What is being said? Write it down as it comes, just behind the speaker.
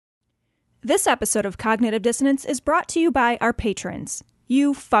This episode of Cognitive Dissonance is brought to you by our patrons.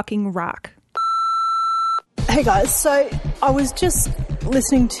 You fucking rock. Hey guys, so I was just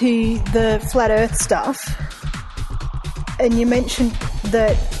listening to the Flat Earth stuff, and you mentioned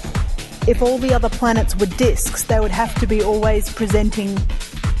that if all the other planets were disks, they would have to be always presenting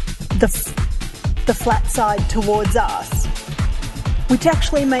the flat side towards us, which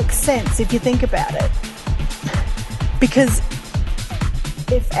actually makes sense if you think about it. Because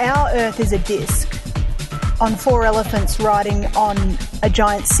if our Earth is a disk on four elephants riding on a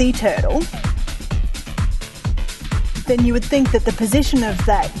giant sea turtle, then you would think that the position of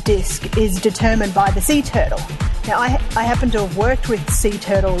that disk is determined by the sea turtle. Now, I happen to have worked with sea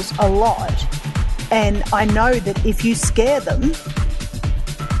turtles a lot, and I know that if you scare them,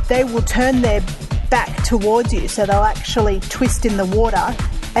 they will turn their back towards you, so they'll actually twist in the water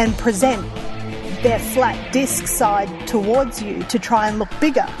and present their flat disc side towards you to try and look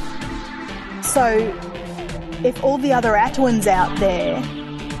bigger. So if all the other Atoans out there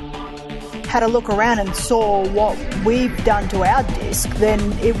had a look around and saw what we've done to our disc, then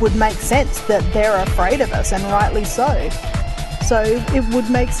it would make sense that they're afraid of us, and rightly so. So it would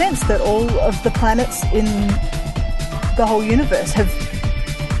make sense that all of the planets in the whole universe have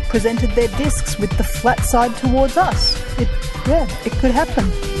presented their discs with the flat side towards us. It could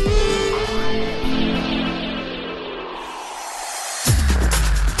happen.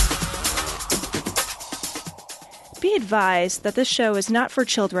 Be advised that this show is not for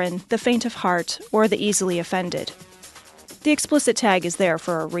children, the faint of heart, or the easily offended. The explicit tag is there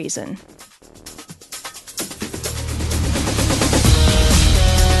for a reason.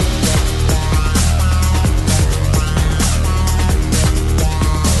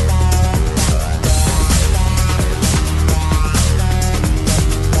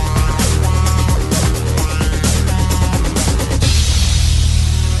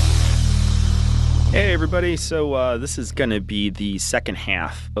 Hey everybody, so this is going to be the second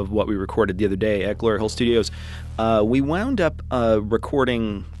half of what we recorded the other day at Glory Hole Studios. We wound up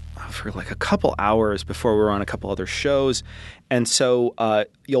recording for like a couple hours before we were on a couple other shows, and so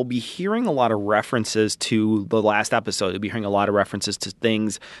you'll be hearing a lot of references to the last episode. You'll be hearing a lot of references to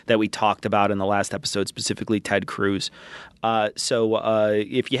things that we talked about in the last episode, specifically Ted Cruz. So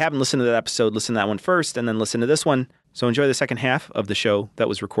if you haven't listened to that episode, listen to that one first, and then listen to this one. So enjoy the second half of the show that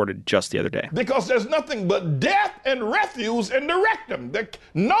was recorded just the other day. Because there's nothing but death and refuse in the rectum.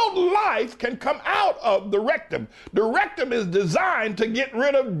 No life can come out of the rectum. The rectum is designed to get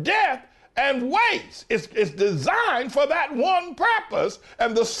rid of death and waste. It's designed for that one purpose,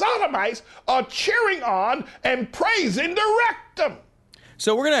 and the sodomites are cheering on and praising the rectum.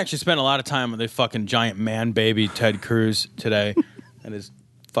 So we're going to actually spend a lot of time on the fucking giant man baby Ted Cruz today and his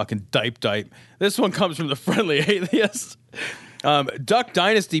fucking dipe. This one comes from the Friendly Atheist. Duck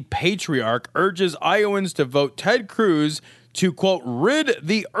Dynasty Patriarch urges Iowans to vote Ted Cruz to, quote, rid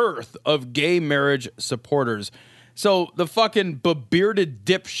the earth of gay marriage supporters. So the fucking bearded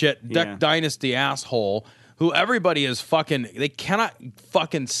dipshit Duck Dynasty asshole who everybody is fucking, they cannot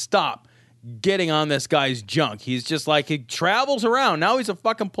fucking stop getting on this guy's junk. He's just like, he travels around. Now he's a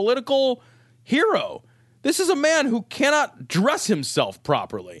fucking political hero. This is a man who cannot dress himself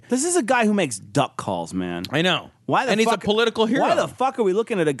properly. This is a guy who makes duck calls, man. I know. And he's a political hero. Why the fuck are we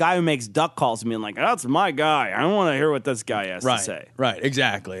looking at a guy who makes duck calls and being like, that's my guy. I don't want to hear what this guy has to say. Right,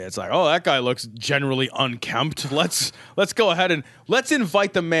 exactly. It's like, oh, that guy looks generally unkempt. Let's go ahead and let's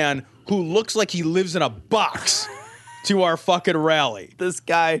invite the man who looks like he lives in a box to our fucking rally. This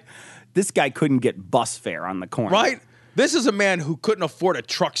guy couldn't get bus fare on the corner. Right? This is a man who couldn't afford a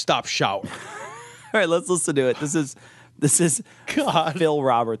truck stop shower. All right, let's listen to it. This is God. Phil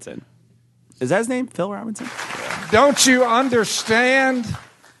Robertson. Is that his name? Phil Robertson? Don't you understand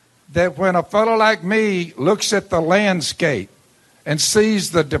that when a fellow like me looks at the landscape and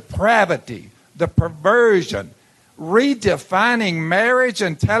sees the depravity, the perversion, redefining marriage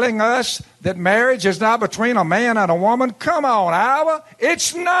and telling us that marriage is not between a man and a woman? Come on, Iowa.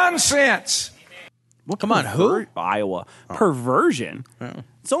 It's nonsense. Come on, who? Iowa. Oh. Perversion? Oh.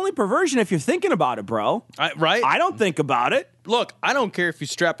 It's only perversion if you're thinking about it, bro. Right? I don't think about it. Look, I don't care if you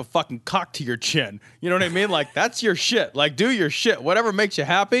strap a fucking cock to your chin. You know what I mean? Like, that's your shit. Like, do your shit. Whatever makes you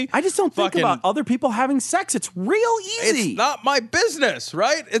happy. I just don't think about other people having sex. It's real easy. It's not my business,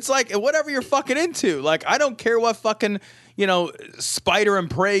 right? It's like, whatever you're fucking into. Like, I don't care what fucking, spider and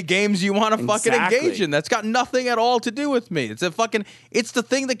prey games you want to fucking engage in. That's got nothing at all to do with me. It's the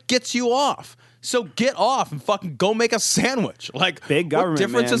thing that gets you off. So get off and fucking go make a sandwich. Like, big government, what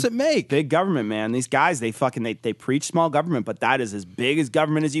difference does it make? Big government, man. These guys, they preach small government, but that is as big as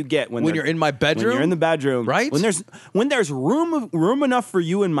government as you get when you're in my bedroom. When you're in the bedroom, right? When there's room enough for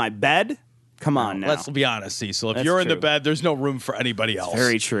you in my bed, Come on now. Let's be honest, Cecil. If That's you're in the true. bed, there's no room for anybody else.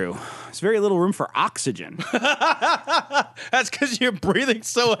 Very true. There's very little room for oxygen. That's because you're breathing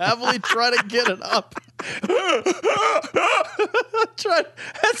so heavily trying to get it up.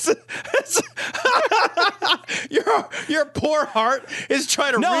 Your poor heart is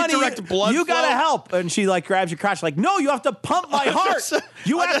trying to redirect blood you flow. gotta help. And she like grabs your crotch like, no, you have to pump my heart.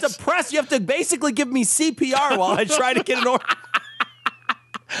 You have to press. You have to basically give me CPR while I try to get an order.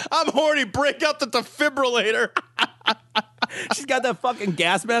 I'm horny. Break out the defibrillator. She's got that fucking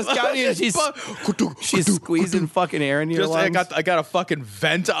gas mask on and she's squeezing fucking air into your lungs. I got a fucking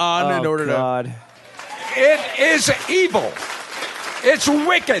vent on in order God. It is evil. It's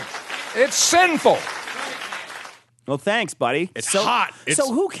wicked. It's sinful. Well, thanks, buddy. It's hot. It's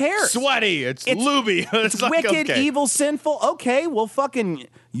so who cares? Sweaty. It's looby. It's like, wicked, okay. evil, sinful. Okay, well, fucking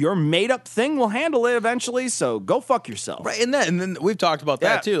your made-up thing will handle it eventually, so go fuck yourself. Right, and then we've talked about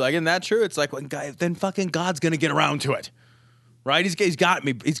that too. Like, isn't that true? It's like, then fucking God's going to get around to it. Right? He's got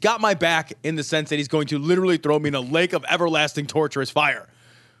me. He's got my back in the sense that he's going to literally throw me in a lake of everlasting torturous fire.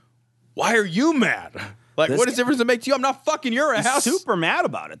 Why are you mad? Like, what difference it make to you? I'm not fucking your ass. Super mad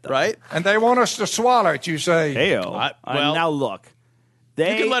about it, though. Right? And they want us to swallow it, you say. Heyo. Now look. You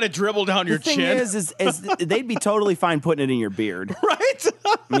can let it dribble down your chin. The thing is they'd be totally fine putting it in your beard. Right?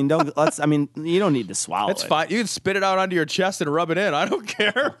 I mean, you don't need to swallow it. It's fine. You can spit it out onto your chest and rub it in. I don't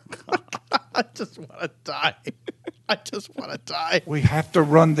care. I just want to die. I just want to die. We have to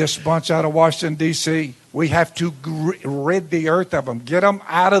run this bunch out of Washington, D.C. We have to rid the earth of them. Get them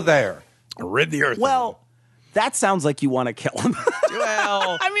out of there. Rid the earth. Well, that sounds like you want to kill them.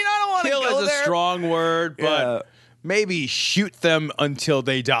 Well, I mean, I don't want to go kill is there. a strong word, but maybe shoot them until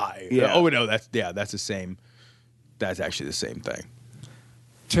they die. Yeah. Oh no, that's the same. That's actually the same thing.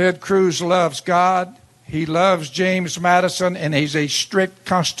 Ted Cruz loves God. He loves James Madison, and he's a strict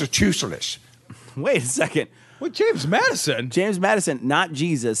constitutionalist. Wait a second. What, James Madison? James Madison, not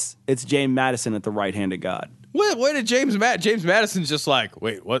Jesus. It's James Madison at the right hand of God. Where did James Madison's just like,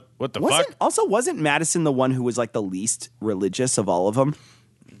 wait, what the fuck? Also, wasn't Madison the one who was like the least religious of all of them?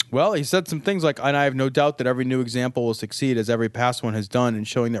 Well, he said some things like, and I have no doubt that every new example will succeed as every past one has done in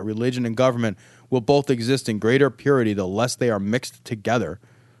showing that religion and government will both exist in greater purity the less they are mixed together.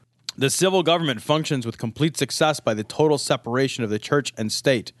 The civil government functions with complete success by the total separation of the church and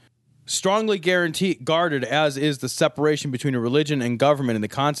state. Strongly guarded as is the separation between religion and government in the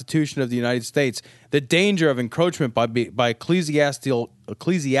Constitution of the United States, the danger of encroachment by ecclesiastical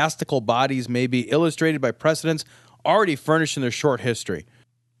bodies may be illustrated by precedents already furnished in their short history.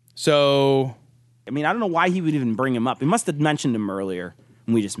 So, I mean, I don't know why he would even bring him up. He must have mentioned him earlier,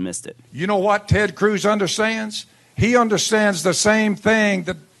 and we just missed it. You know what Ted Cruz understands? He understands the same thing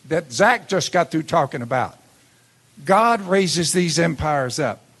that Zach just got through talking about. God raises these empires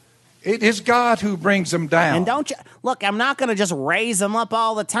up. It is God who brings them down. And don't you look? I'm not going to just raise them up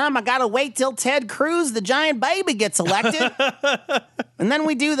all the time. I got to wait till Ted Cruz, the giant baby, gets elected, and then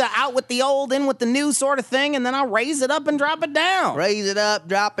we do the out with the old, in with the new sort of thing, and then I'll raise it up and drop it down. raise it up,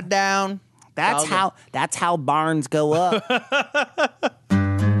 drop it down. That's how barns go up.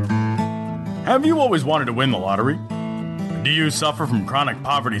 Have you always wanted to win the lottery? Do you suffer from chronic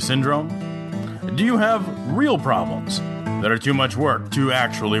poverty syndrome? Do you have real problems that are too much work to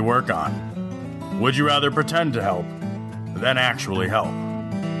actually work on? Would you rather pretend to help than actually help?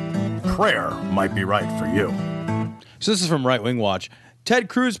 Prayer might be right for you. So this is from Right Wing Watch. Ted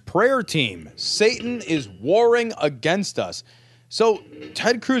Cruz prayer team. Satan is warring against us. So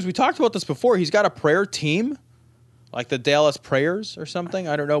Ted Cruz, we talked about this before. He's got a prayer team, like the Dallas Prayers or something.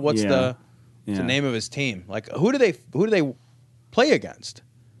 I don't know what's the name of his team. Like who do they play against?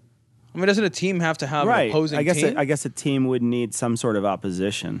 I mean, doesn't a team have to have an opposing team? I guess a team would need some sort of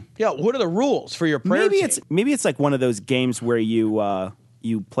opposition. Yeah, what are the rules for your prayer team? Maybe it's like one of those games where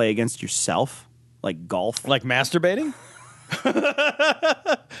you play against yourself, like golf, like masturbating,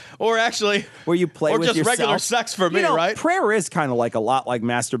 or actually, where you play with just yourself. Regular sex for me, right? Prayer is kind of like a lot like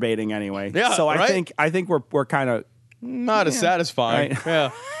masturbating anyway. Yeah, so right? I think we're kind of not as satisfying. Right.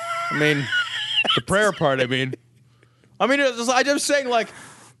 Yeah, I mean, the prayer part. I'm just saying, like,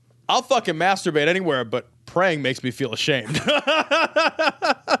 I'll fucking masturbate anywhere, but praying makes me feel ashamed. All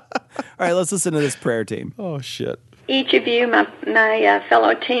right, let's listen to this prayer team. Oh, shit. Each of you, my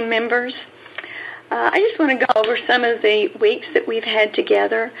fellow team members, I just want to go over some of the weeks that we've had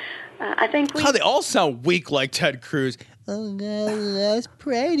together. I think God, they all sound weak like Ted Cruz. Oh, God, let's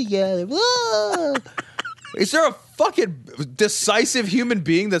pray together. Whoa. Is there a fucking decisive human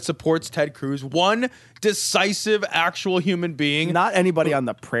being that supports Ted Cruz? One decisive actual human being? Not anybody on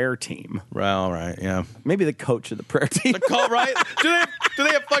the prayer team. Well, right, yeah. Maybe the coach of the prayer team. Right? Do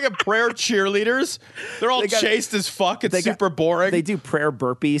they have fucking prayer cheerleaders? They're all chaste as fuck. It's super boring. They do prayer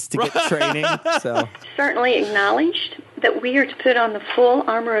burpees to get training. So Certainly acknowledged that we are to put on the full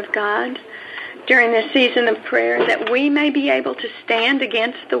armor of God during this season of prayer, that we may be able to stand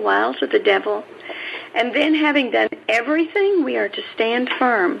against the wiles of the devil. And then, having done everything, we are to stand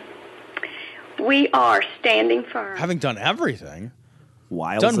firm. We are standing firm. Having done everything?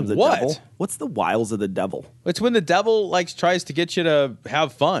 Wiles Done of the what? devil? What's the wiles of the devil? It's when the devil tries to get you to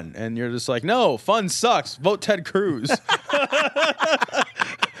have fun, and you're just like, no, fun sucks. Vote Ted Cruz.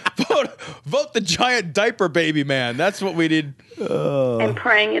 Vote the giant diaper baby man. That's what we need. And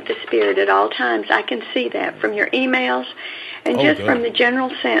praying at the Spirit at all times. I can see that from your emails and just good. from the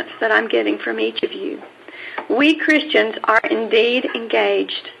general sense that I'm getting from each of you. We Christians are indeed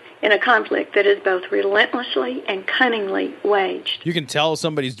engaged in a conflict that is both relentlessly and cunningly waged. You can tell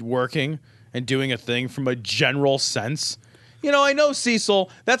somebody's working and doing a thing from a general sense. You know, I know,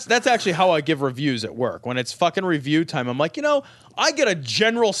 Cecil, that's actually how I give reviews at work. When it's fucking review time, I'm like, I get a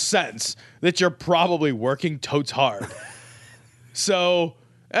general sense that you're probably working totes hard. So,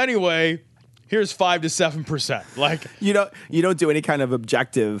 anyway, here's 5 to 7%. Like, you don't do any kind of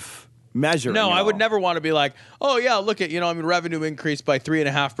objective measuring. no, at I would all. never want to be like, oh yeah, look at, revenue increased by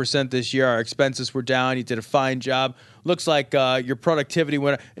 3.5% this year. Our expenses were down. You did a fine job. Looks like your productivity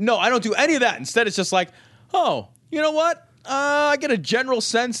went. No, I don't do any of that. Instead, it's just like, oh, you know what? I get a general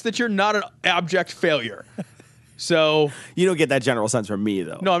sense that you're not an abject failure. So You don't get that general sense from me,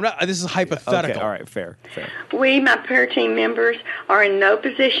 though. no, I'm not. This is hypothetical. Okay, all right, fair. We, my prayer team members, are in no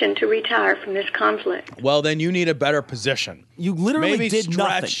position to retire from this conflict. Well, then you need a better position. You literally Maybe did stretch.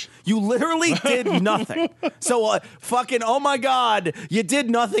 nothing. You literally did nothing. So, fucking, oh my God, you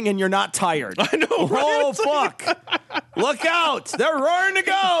did nothing and you're not tired. I know, right? Oh, fuck. Look out. They're roaring to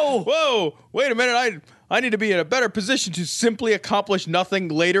go. Whoa, wait a minute. I need to be in a better position to simply accomplish nothing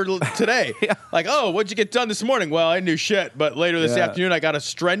later today. Yeah. Like, oh, what'd you get done this morning? Well, I didn't do shit, but later this afternoon I got a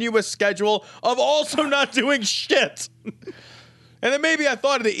strenuous schedule of also not doing shit. And then maybe I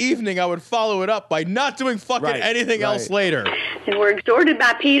thought in the evening I would follow it up by not doing fucking anything else later. And we're exhorted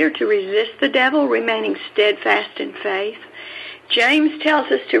by Peter to resist the devil, remaining steadfast in faith. James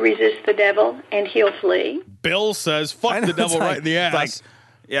tells us to resist the devil, and he'll flee. Bill says, fuck the devil right in the ass.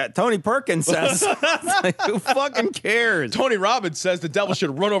 Yeah, Tony Perkins says, who fucking cares? Tony Robbins says the devil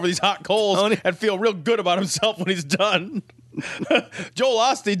should run over these hot coals and feel real good about himself when he's done. Joel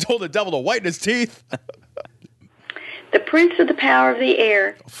Osteen told the devil to whiten his teeth. The prince of the power of the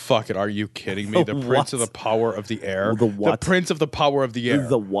air. Fuck it, are you kidding me? The prince of the power of the air? The what? The prince of the power of the air.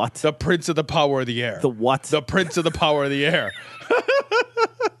 The what? The prince of the power of the air. The what? The prince of the power of the air.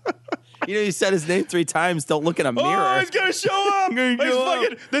 You said his name 3 times. Don't look in a mirror. Oh, he's going to show up.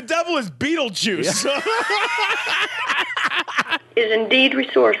 The devil is Beetlejuice. Is indeed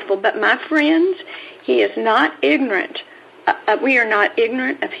resourceful, but my friends, he is not ignorant. We are not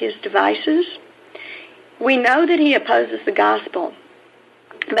ignorant of his devices. We know that he opposes the gospel,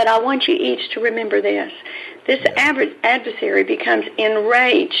 but I want you each to remember this. This adversary becomes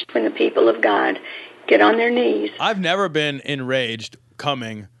enraged when the people of God get on their knees. I've never been enraged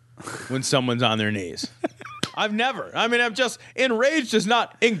coming when someone's on their knees. I've never. I mean, I'm just enraged is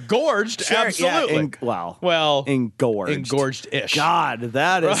not engorged. Sure, absolutely. Yeah, well, engorged. Engorged-ish. God,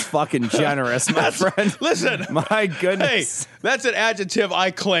 that is fucking generous, my friend. Listen. My goodness. Hey, that's an adjective I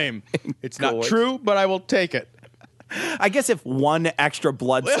claim. It's not true, but I will take it. I guess if one extra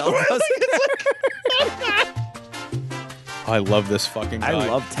blood cell goes I love this fucking guy. I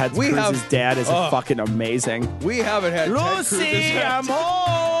love Ted Cruz's dad is fucking amazing. We haven't had Lucy, I'm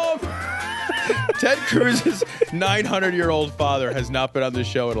home. Ted Cruz's 900-year-old father has not been on the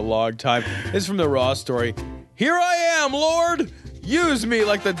show in a long time. This is from the Raw story. Here I am, Lord. Use me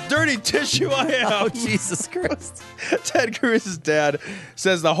like the dirty tissue I am. Oh, Jesus Christ. Ted Cruz's dad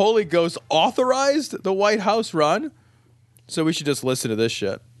says the Holy Ghost authorized the White House run. So we should just listen to this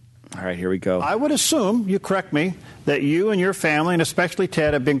shit. All right, here we go. I would assume, you correct me, that you and your family, and especially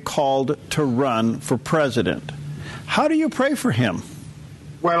Ted, have been called to run for president. How do you pray for him?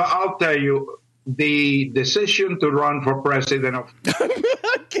 Well, I'll tell you, the decision to run for president of...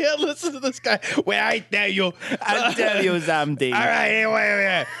 I can't listen to this guy. Well, I tell you. I tell you something. All right,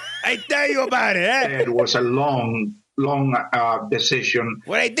 wait. I tell you about it. Eh? It was a long decision.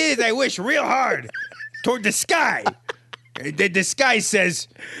 What I did is I wished real hard toward the sky. The sky says,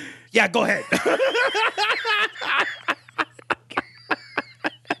 yeah, go ahead.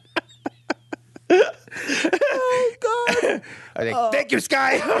 I think, thank you,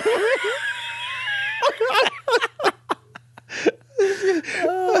 Sky.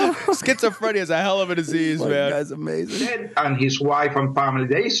 Schizophrenia is a hell of a disease, man. That guy's amazing. Ted and his wife and family,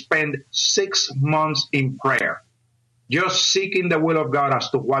 they spent 6 months in prayer, just seeking the will of God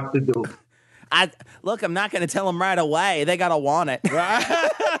as to what to do. Look, I'm not going to tell them right away. They got to want it.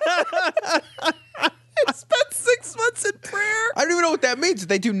 Spent 6 months in prayer. I don't even know what that means. Did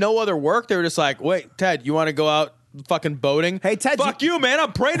they do no other work? They were just like, wait, Ted, you want to go out fucking boating? Hey, Ted. Fuck you, man.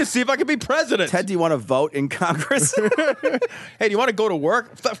 I'm praying to see if I can be president. Ted, do you want to vote in Congress? Hey, do you want to go to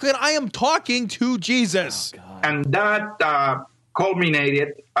work? I am talking to Jesus. Oh, and that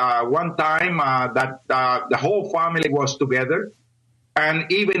culminated one time that the whole family was together.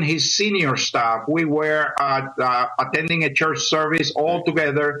 And even his senior staff, we were attending a church service all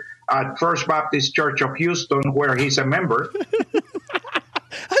together at First Baptist Church of Houston, where he's a member.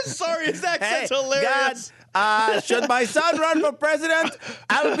 I'm sorry, his accent's hilarious. God, should my son run for president?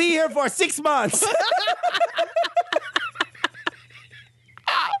 I'll be here for 6 months.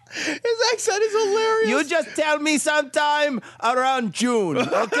 His accent is hilarious. You just tell me sometime around June,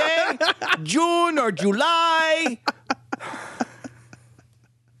 okay? June or July.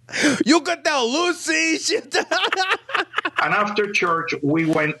 You could tell Lucy. And after church, we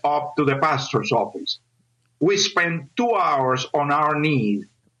went up to the pastor's office. We spent 2 hours on our knees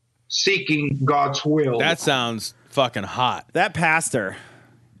seeking God's will. That sounds fucking hot. That pastor,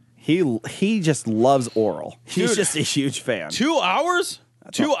 he just loves oral. He's Dude, just a huge fan. 2 hours?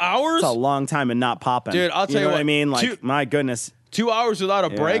 2 hours? That's a long time and not popping. Dude, I'll tell you know what, I mean? Like, my goodness. 2 hours without a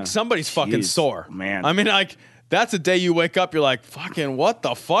break? Yeah. Somebody's fucking Jeez, sore. man. I mean, like, that's the day you wake up, you're like, fucking, what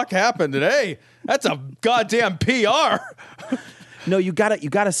the fuck happened today? That's a goddamn PR. No, you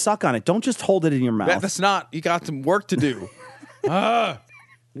gotta suck on it. Don't just hold it in your mouth. That's not, you got some work to do.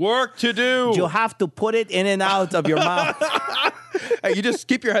 Work to do. You'll have to put it in and out of your mouth. Hey, you just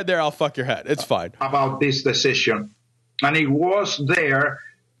keep your head there, I'll fuck your head. It's fine. About this decision. And it was there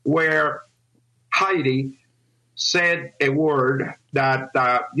where Heidi said a word that,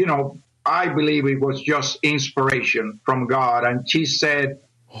 I believe it was just inspiration from God. And she said,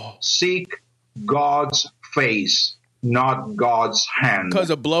 seek God's face, not God's hand.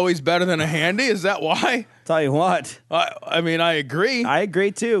 Because a blowy's better than a handy? Is that why? Tell you what. I mean, I agree. I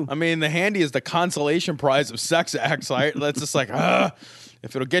agree, too. I mean, the handy is the consolation prize of sex acts, right? That's just like,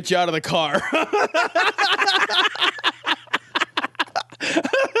 if it'll get you out of the car.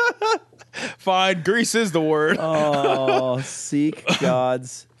 Fine, grease is the word. Oh, seek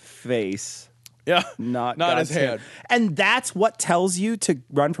God's face. Yeah, not God's his hand. hand. And that's what tells you to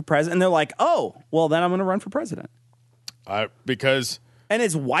run for president. And they're like, oh, well, then I'm going to run for president. Because... And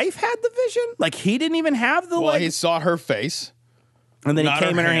his wife had the vision? Like, he didn't even have the, Well, he saw her face. And then he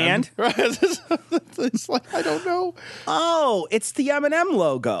came in her hand? Right. It's like, I don't know. Oh, it's the M&M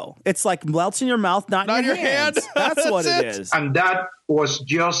logo. It's like melts in your mouth, not in your hand. That's what it is. And that was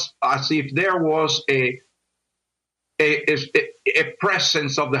just as if there was a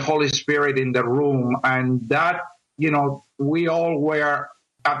presence of the Holy Spirit in the room. And that, we all were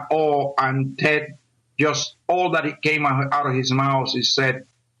at awe. And Ted, just all that it came out of his mouth, he said,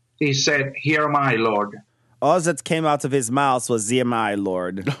 here am I, Lord. All that came out of his mouth was TMI,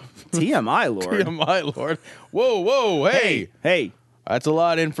 Lord. TMI, Lord. TMI, Lord. Whoa, hey. Hey. That's a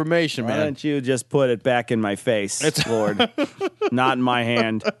lot of information, man. Why don't you just put it back in my face, Lord? Not in my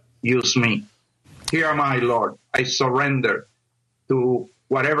hand. Use me. Here am I, Lord. I surrender to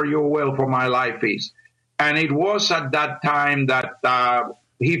whatever your will for my life is. And it was at that time that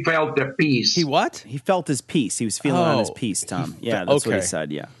he felt the peace. He what? He felt his peace. He was feeling on his peace, Tom. Yeah, that's what he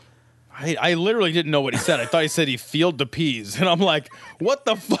said, yeah. I literally didn't know what he said. I thought he said he field the peas. And I'm like, what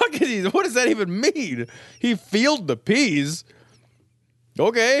the fuck is he? What does that even mean? He field the peas?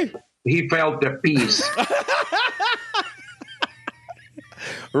 Okay. He felt the peace.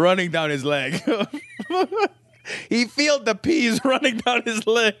 Running down his leg. He felt the peas running down his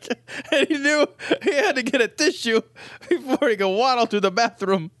leg. And he knew he had to get a tissue before he could waddle to the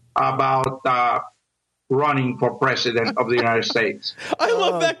bathroom. About running for president of the United States. I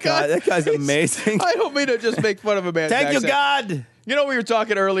love that guy. God, that guy's amazing. I don't mean to just make fun of a man's Thank you, accent. God. You know, we were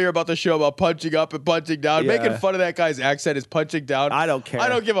talking earlier about the show about punching up and punching down. Yeah. Making fun of that guy's accent is punching down. I don't care. I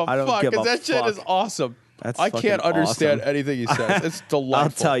don't give a fuck because that shit is awesome. That's I can't fucking understand awesome. anything he says. It's delightful. I'll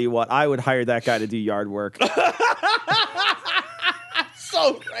tell you what, I would hire that guy to do yard work.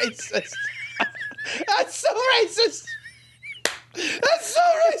 So racist. That's so racist. That's so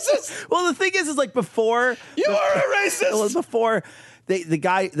racist. Well, the thing is like before you are a racist. It was before the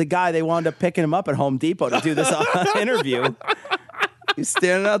guy they wound up picking him up at Home Depot to do this interview. He's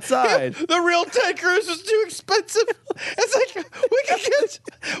standing outside. The real Ted Cruz is too expensive. It's like we could get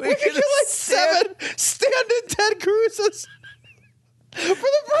like 7 stand-in Ted Cruzes for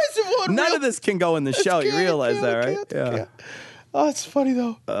the price of one. None of this can go in the show. You realize that, right? Yeah. Oh, it's funny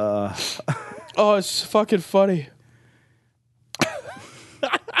though. Oh, it's fucking funny.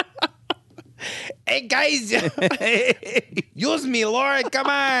 Hey guys, use me, Lord. Come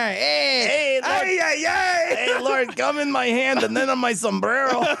on, hey, Lord. Hey, Lord, come in my hand and then on my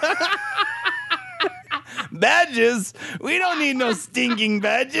sombrero. Badges? We don't need no stinking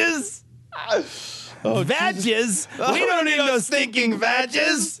badges. Badges? We don't need no stinking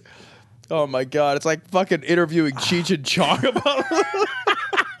badges. Oh my God, it's like fucking interviewing Cheech and Chong about.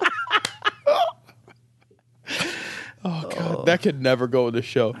 Oh God, that could never go in the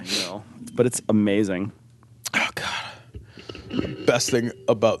show. I know, but it's amazing. Oh God. The best thing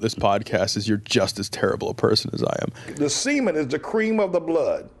about this podcast is you're just as terrible a person as I am. The semen is the cream of the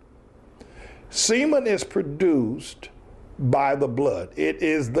blood. Semen is produced by the blood. It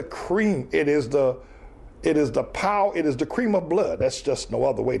is the cream. It is the power. It is the cream of blood. That's just no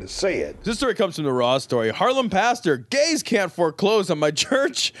other way to say it. This story comes from the Raw story. Harlem pastor: gays can't foreclose on my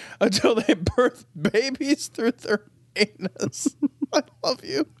church until they birth babies through their anus. I love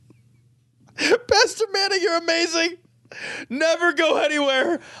you. Pastor Manning, you're amazing. Never go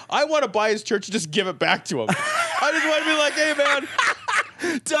anywhere. I want to buy his church and just give it back to him. I just want to be like, hey, man.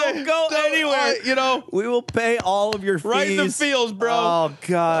 Don't go anywhere. You know, we will pay all of your fees. Right in the fields, bro. Oh,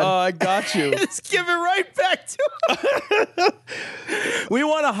 God. I got you. Just give it right back to him. We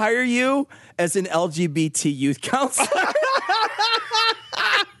want to hire you as an LGBT youth counselor.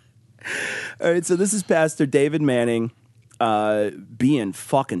 All right, so this is Pastor David Manning being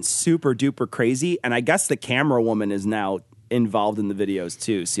fucking super duper crazy. And I guess the camera woman is now involved in the videos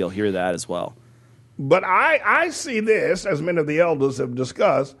too, so you'll hear that as well. But I see this, as many of the elders have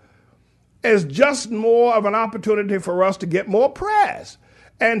discussed, as just more of an opportunity for us to get more press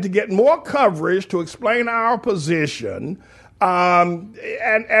and to get more coverage to explain our position and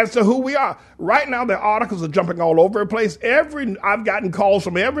as to who we are. Right now, the articles are jumping all over the place. I've gotten calls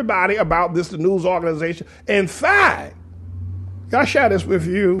from everybody about this, the news organization. In fact, I share this with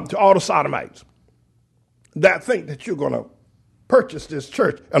you to all the sodomites that think that you're going to purchase this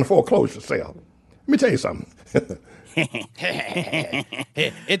church in a foreclosure sale. Let me tell you something.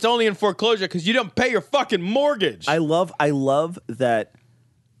 It's only in foreclosure because you don't pay your fucking mortgage. I love that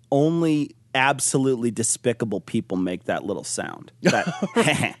only absolutely despicable people make that little sound.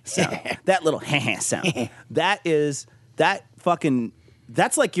 That sound. That little sound.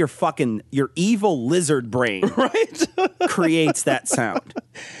 That's like your evil lizard brain, right? Creates that sound.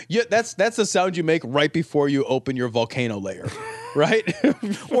 Yeah, that's the sound you make right before you open your volcano layer, right?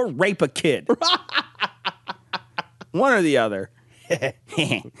 Or rape a kid. One or the other.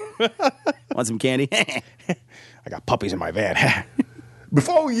 Want some candy? I got puppies in my van.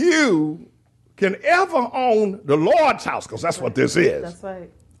 Before you can ever own the Lord's house, because that's what this is. That's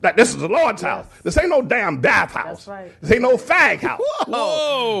right. This is the Lord's house. This ain't no damn bathhouse. That's right. This ain't no fag house.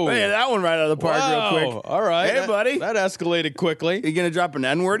 Whoa. Man, that one right out of the park real quick. All right. Hey, buddy. That escalated quickly. You going to drop an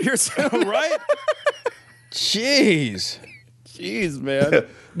N-word here soon? Right? Jeez, man.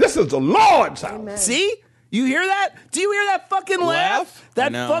 This is the Lord's house. Amen. See? You hear that? Do you hear that fucking laugh?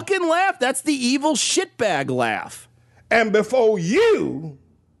 That fucking laugh? That's the evil shitbag laugh. And before you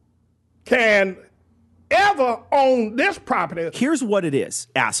can ever own this property. Here's what it is,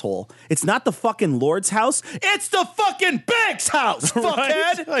 asshole. It's not the fucking Lord's house. It's the fucking bank's house,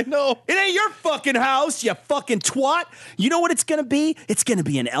 fuckhead. Right? I know. It ain't your fucking house, you fucking twat. You know what it's going to be? It's going to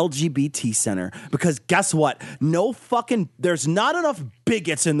be an LGBT center. Because guess what? There's not enough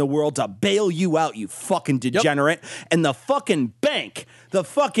bigots in the world to bail you out, you fucking degenerate. Yep. And the fucking bank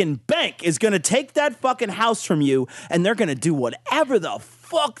is going to take that fucking house from you, and they're going to do whatever the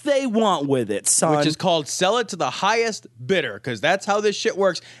fuck they want with it, son. Which is called sell it to the highest bidder, because that's how this shit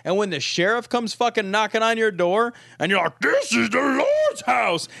works. And when the sheriff comes fucking knocking on your door, and you're like, this is the Lord's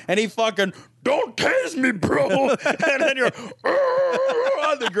house, and he fucking, don't tase me, bro. And then you're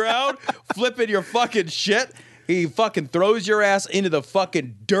on the ground, flipping your fucking shit. He fucking throws your ass into the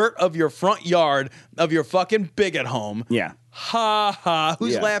fucking dirt of your front yard of your fucking bigot home. Yeah. Ha ha.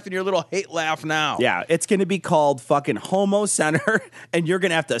 Who's laughing your little hate laugh now? Yeah, it's going to be called fucking Homo Center, and you're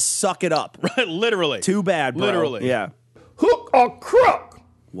going to have to suck it up. Right, literally. Too bad, bro. Literally. Yeah. Hook or crook.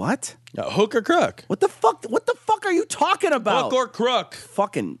 What? Hook or crook? What the fuck are you talking about? Hook or crook.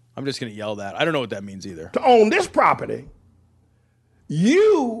 Fucking. I'm just going to yell that. I don't know what that means either. To own this property,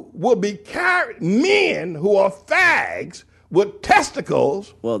 you will be men who are fags with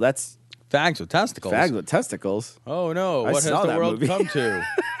testicles. Well, that's Fags with testicles. Fags with testicles. Oh no! I What has saw the that world movie. come to?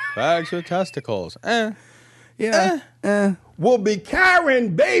 Fags with testicles. Will be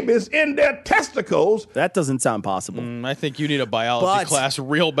carrying babies in their testicles. That doesn't sound possible. I think you need a biology class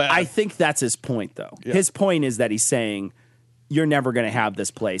real bad. I think that's his point, though. Yeah. His point is that he's saying you're never going to have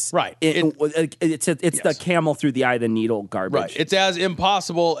this place. Right. It's the camel through the eye of the needle garbage. Right. It's as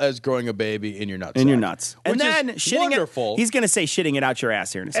impossible as growing a baby in your nuts. In your nuts. Which And then is shitting wonderful. He's going to say shitting it out your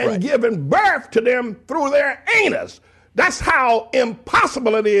ass here in a second. And giving birth to them through their anus. That's how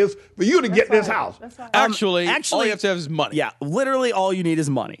impossible it is for you to get this house. Actually, all you have to have is money. Yeah, literally all you need is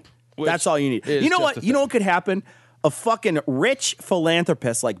money. That's all you need. is You know just what? a You know what could happen? A fucking rich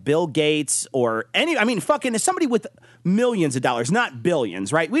philanthropist like Bill Gates or fucking somebody with millions of dollars, not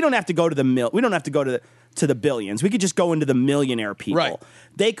billions, right? We don't have to go to we don't have to go to the billions. We could just go into the millionaire people. Right.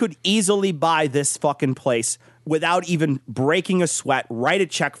 They could easily buy this fucking place without even breaking a sweat, write a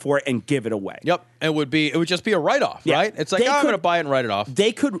check for it, and give it away. Yep. It would just be a write-off, Yeah. right? It's like, I'm going to buy it and write it off.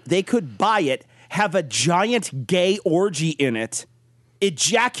 They could buy it, have a giant gay orgy in it,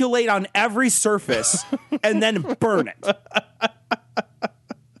 ejaculate on every surface, and then burn it.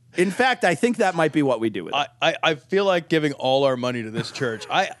 In fact, I think that might be what we do with it. I feel like giving all our money to this church.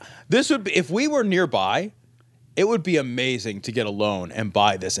 This would be, if we were nearby, it would be amazing to get a loan and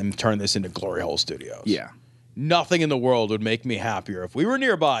buy this and turn this into Glory Hole Studios. Yeah. Nothing in the world would make me happier if we were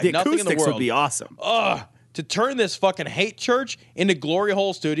nearby. The nothing in the acoustics world would be awesome. To turn this fucking hate church into Glory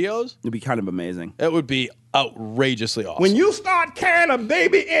Hole Studios, It'd be kind of amazing. it would be outrageously awesome. When you start carrying a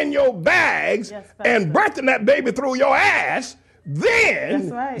baby in your bags and birthing that baby through your ass,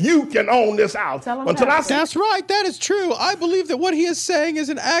 then you can own this house. That's right. That is true. I believe that what he is saying is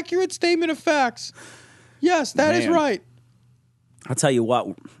an accurate statement of facts. Yes, that is Man. right. I'll tell you what.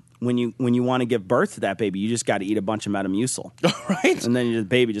 When you want to give birth to that baby, you just got to eat a bunch of Metamucil, right? And then the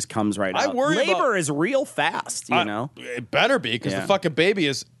baby just comes right out. Labor is real fast, you know. It better be, because Yeah. the fucking baby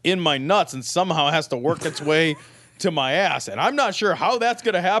is in my nuts and somehow has to work its way to my ass, and I'm not sure how that's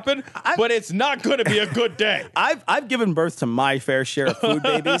going to happen, but it's not going to be a good day. I've given birth to my fair share of food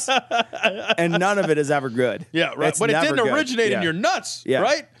babies, and none of it is ever good. Yeah, right. It's But it never didn't good. originate in Yeah. your nuts, Yeah.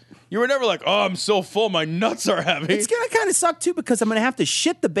 right? You were never like, oh, I'm so full, my nuts are heavy. It's going to kind of suck, too, because I'm going to have to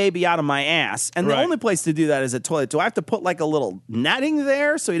shit the baby out of my ass. And the Right. only place to do that is a toilet. Do I have to put like a little netting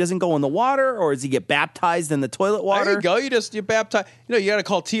there so he doesn't go in the water? Or does he get baptized in the toilet water? There you go. You baptize. You got to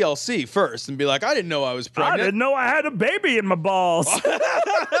call TLC first and be like, I didn't know I was pregnant. know I had a baby in my balls.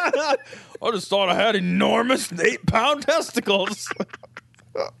 I just thought I had enormous 8-pound testicles.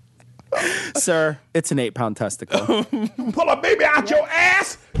 Sir, it's an 8-pound testicle. Pull a baby out your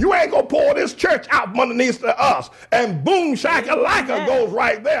ass, you ain't gonna pull this church out from underneath us. And boom shakalaka goes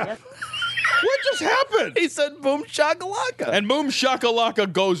right there. What just happened? He said boom shakalaka. And boom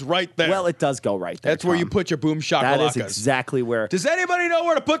shakalaka goes right there. Well, it does go right there. That's where you put your boom shakalakas. That is exactly where. Does anybody know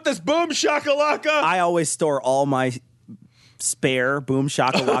where to put this boom shakalaka? I always store all my spare boom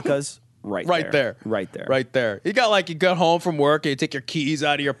shakalakas right there. Right there. You got home from work and you take your keys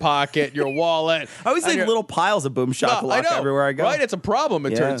out of your pocket, your wallet. I always leave little piles of boom shakalaka everywhere I go. Right? It's a problem,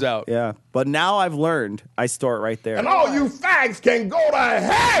 it turns out. Yeah. But now I've learned I store it right there. And all you fags can go to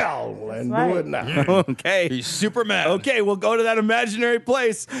hell and do it now. Okay. He's super mad. Okay, we'll go to that imaginary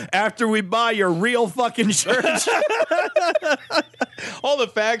place after we buy your real fucking church. All the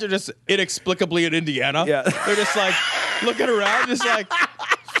fags are just inexplicably in Indiana. Yeah. They're just like looking around, just like,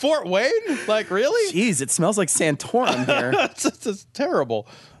 Fort Wayne? Like, really? Jeez, it smells like Santorum here. It's terrible.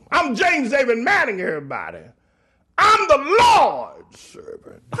 I'm James David Manning, everybody. I'm the Lord's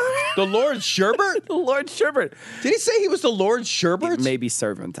servant. The Lord Sherbert? The Lord Sherbert. Did he say he was the Lord Sherbert? Maybe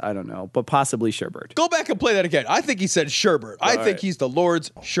servant. I don't know. But possibly Sherbert. Go back and play that again. I think he said Sherbert. I think he's the Lord's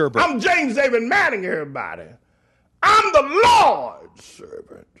Sherbert. I'm James David Manning, everybody. I'm the Lord's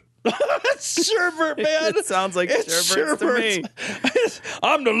servant. That's Sherbert, man. It sounds like Sherbert to me.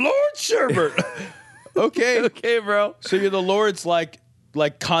 I'm the Lord Sherbert. Okay. Okay, bro. So you're the Lord's like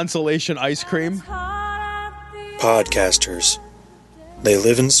consolation ice cream? Podcasters. They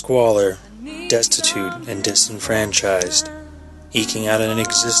live in squalor, destitute and disenfranchised, eking out an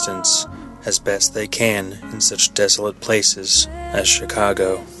existence as best they can in such desolate places as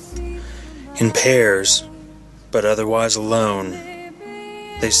Chicago. In pairs, but otherwise alone,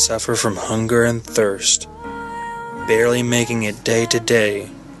 they suffer from hunger and thirst, barely making it day to day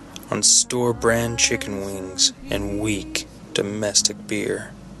on store-brand chicken wings and weak domestic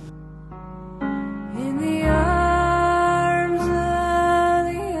beer. In the arms of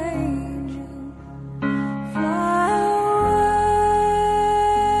the angel, fly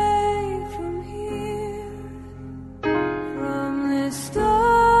away from here, from this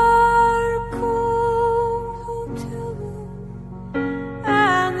dark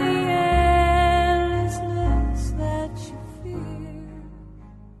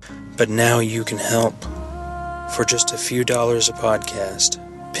But now you can help. For just a few dollars a podcast,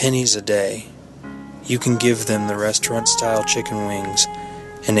 pennies a day, you can give them the restaurant-style chicken wings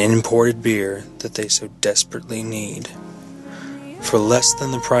and imported beer that they so desperately need. For less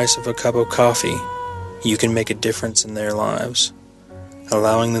than the price of a cup of coffee, you can make a difference in their lives,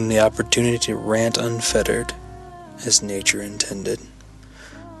 allowing them the opportunity to rant unfettered, as nature intended.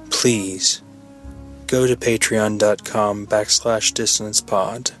 Please, go to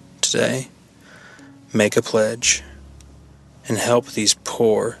patreon.com/dissonancepod today, make a pledge, and help these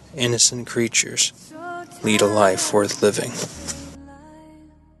poor, innocent creatures lead a life worth living.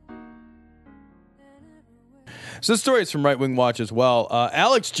 So this story is from Right Wing Watch as well.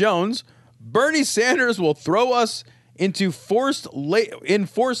 Alex Jones, Bernie Sanders will throw us into forced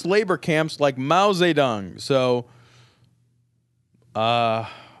labor camps like Mao Zedong. So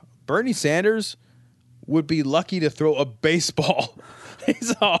Bernie Sanders would be lucky to throw a baseball.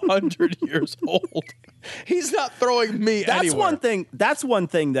 He's 100 years old. He's not throwing me anywhere. That's one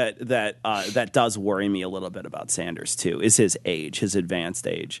thing that does worry me a little bit about Sanders too, is his age, his advanced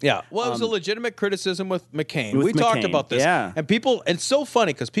age. Yeah, well, it was a legitimate criticism with McCain. We talked about this, and people. It's so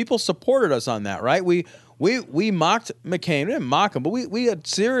funny because people supported us on that, right? We mocked McCain. We didn't mock him, but we had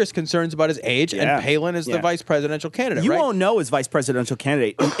serious concerns about his age. Yeah. And Palin is the vice presidential candidate. You right? won't know his vice presidential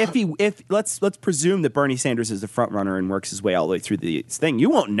candidate if let's presume that Bernie Sanders is the front runner and works his way all the way through the thing.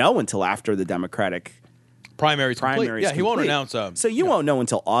 You won't know until after the Democratic primaries complete. Yeah, he won't announce. So you won't know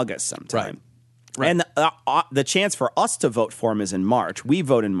until August sometime. Right. And the chance for us to vote for him is in March. We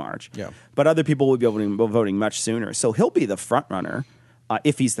vote in March. Yeah. But other people will be voting much sooner. So he'll be the front runner.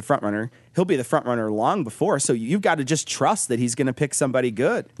 If he's the front runner, he'll be the front runner long before. So you've got to just trust that he's going to pick somebody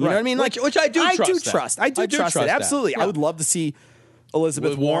good. You know what I mean? Which I do trust. I do trust it. Absolutely. Yeah. I would love to see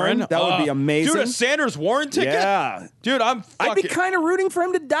Elizabeth With Warren? That would be amazing. Dude, a Sanders Warren ticket? Yeah. Dude, I'd be kind of rooting for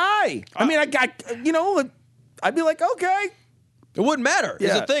him to die. I mean, I'd be like, okay. It wouldn't matter. Yeah.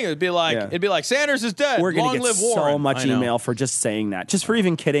 It's the thing. It'd be like Sanders is dead. We're Long going to get live Warren. so much email for just saying that. Just for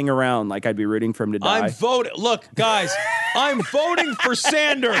even kidding around. Like, I'd be rooting for him to die. I'm voting. Look, guys, I'm voting for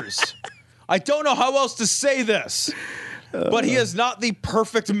Sanders. I don't know how else to say this, but he is not the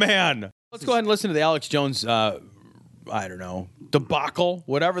perfect man. Let's go ahead and listen to the Alex Jones, debacle,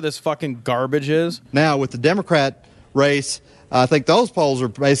 whatever this fucking garbage is. Now, with the Democrat race, I think those polls are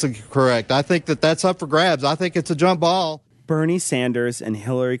basically correct. I think that's up for grabs. I think it's a jump ball. Bernie Sanders and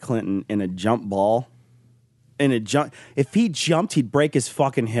Hillary Clinton in a jump ball. If he jumped, he'd break his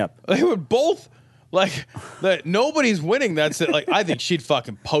fucking hip. They would both, nobody's winning. That's it. Like, I think she'd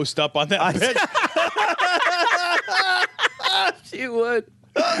fucking post up on that bitch. She would.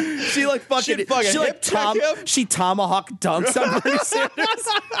 She she tomahawk dunks on Bernie Sanders.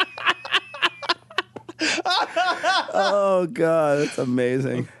 Oh God, that's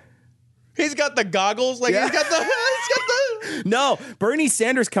amazing. He's got the goggles. He's got the. No, Bernie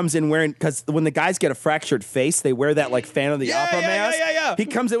Sanders comes in wearing, because when the guys get a fractured face, they wear that Phantom of the Opera mask. Yeah. He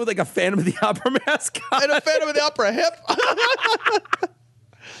comes in with a Phantom of the Opera mask and a Phantom of the Opera hip.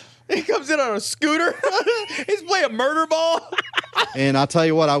 He comes in on a scooter. He's playing murder ball. And I'll tell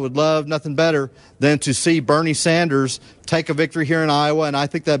you what, I would love nothing better than to see Bernie Sanders take a victory here in Iowa, and I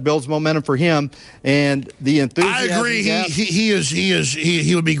think that builds momentum for him. And the enthusiasm. I agree.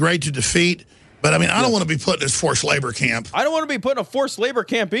 He would be great to defeat. But I mean, I don't want to be put in this forced labor camp. I don't want to be put in a forced labor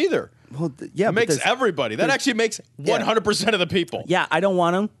camp either. Well, it makes everybody. That actually makes 100% of the people. Yeah, I don't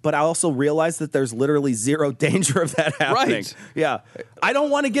want to, but I also realize that there's literally zero danger of that happening. Right. Yeah. I don't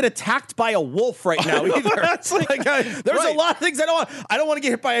want to get attacked by a wolf right now either. There's a lot of things I don't want. I don't want to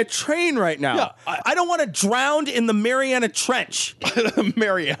get hit by a train right now. Yeah, I don't want to drown in the Mariana Trench.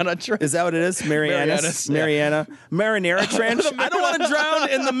 Mariana Trench. Is that what it is? Marinara Trench. I don't want to drown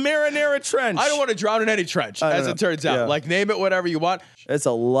in the Marinara Trench. I don't want to drown in any trench, as it turns out. Yeah. Name it whatever you want. It's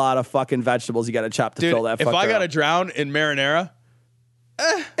a lot of fucking vegetables you got to chop to fill that fucker if I got to up. drown in marinara,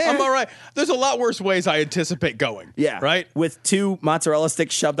 I'm all right. There's a lot worse ways I anticipate going. Yeah. Right? With 2 mozzarella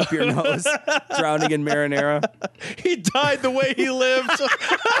sticks shoved up your nose, drowning in marinara. He died the way he lived.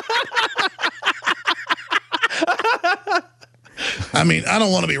 I mean, I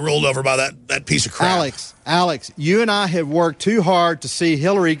don't want to be ruled over by that piece of crap. Alex, you and I have worked too hard to see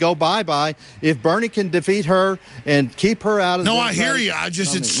Hillary go bye-bye. If Bernie can defeat her and keep her out of the... No, I hear you.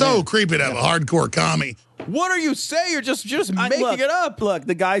 It's so creepy to have a hardcore commie. What are you saying? You're just making it up. Look,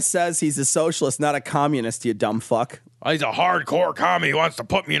 the guy says he's a socialist, not a communist, you dumb fuck. He's a hardcore commie. He wants to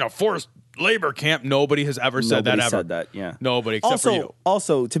put me in a forced labor camp. Nobody has ever said that Nobody ever. said that, yeah. Nobody except for you.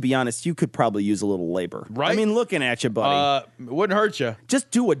 Also, to be honest, you could probably use a little labor. Right? I mean, looking at you, buddy. It wouldn't hurt you. Just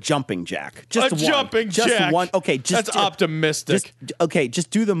do a jumping jack. Just A one. jumping just jack. one. Okay, just That's optimistic. Just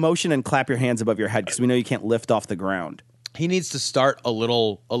do the motion and clap your hands above your head because we know you can't lift off the ground. He needs to start a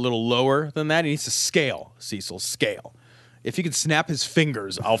little lower than that. He needs to scale, Cecil, scale. If he could snap his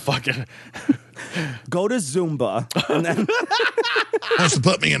fingers, I'll fucking go to Zumba and then wants to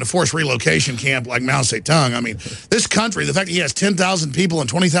put me in a forced relocation camp like Mao Zedong. I mean, this country, the fact that he has 10,000 people and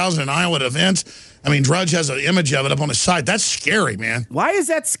 20,000 in Iowa at events, I mean, Drudge has an image of it up on his site. That's scary, man. Why is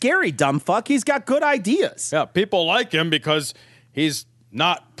that scary, dumb fuck? He's got good ideas. Yeah, people like him because he's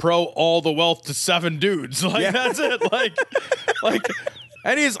not pro all the wealth to 7 dudes. Like that's it. Like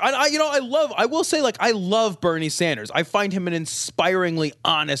and I will say, I love Bernie Sanders. I find him an inspiringly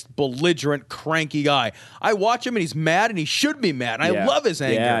honest, belligerent, cranky guy. I watch him and he's mad and he should be mad. And I love his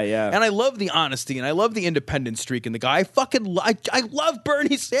anger. Yeah. And I love the honesty and I love the independent streak in the guy. I love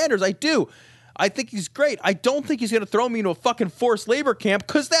Bernie Sanders. I do. I think he's great. I don't think he's going to throw me into a fucking forced labor camp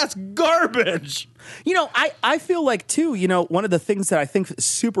because that's garbage. I feel like, too, one of the things that I think is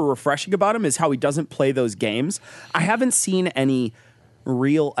super refreshing about him is how he doesn't play those games. I haven't seen any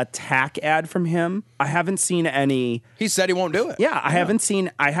real attack ad from him. I haven't seen any. He said he won't do it. Yeah, I haven't seen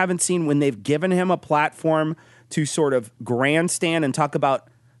when they've given him a platform to sort of grandstand and talk about,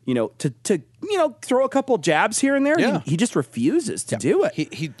 to throw a couple jabs here and there. Yeah. He just refuses to do it.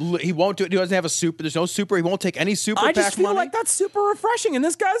 He won't do it. He doesn't have a super. There's no super. He won't take any super I PAC just feel money. like that's super refreshing. And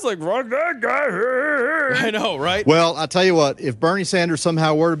this guy's like, fuck that guy. I know, right? Well, I tell you what, if Bernie Sanders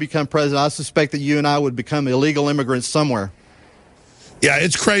somehow were to become president, I suspect that you and I would become illegal immigrants somewhere. Yeah,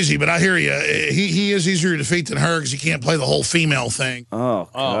 it's crazy, but I hear you. He is easier to defeat than her because he can't play the whole female thing. Oh,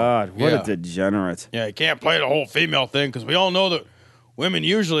 God. What a degenerate. Yeah, he can't play the whole female thing because we all know that women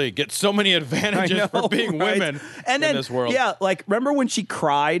usually get so many advantages for being women and in this world. Yeah, remember when she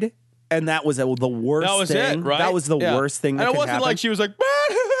cried and that was the worst That was thing? it, right? That was the worst thing that and it could wasn't happen. like she was like,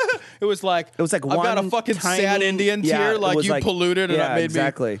 it was like I've got a one fucking tiny, sad Indian tear, it like was you polluted and that made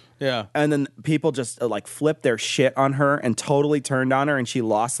exactly. me. Yeah. And then people just flipped their shit on her and totally turned on her and she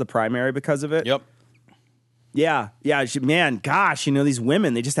lost the primary because of it. Yep. Yeah. Gosh, these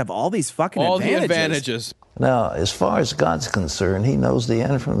women, they just have all these fucking the advantages. Now, as far as God's concerned, he knows the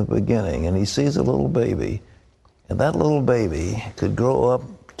end from the beginning, and he sees a little baby, and that little baby could grow up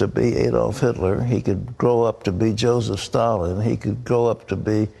to be Adolf Hitler, he could grow up to be Joseph Stalin, he could grow up to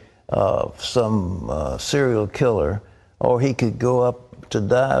be some serial killer, or he could go up to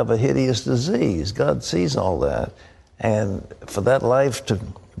die of a hideous disease. God sees all that. And for that life to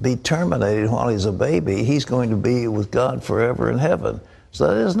be terminated while he's a baby, he's going to be with God forever in heaven. So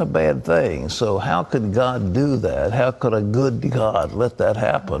that isn't a bad thing. So how could God do that? How could a good God let that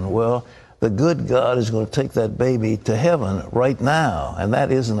happen? Well, the good God is going to take that baby to heaven right now, and that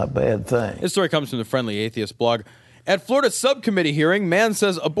isn't a bad thing. This story comes from the Friendly Atheist blog. At Florida subcommittee hearing, man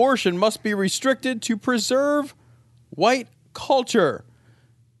says abortion must be restricted to preserve white culture.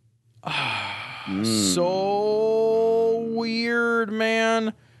 So weird,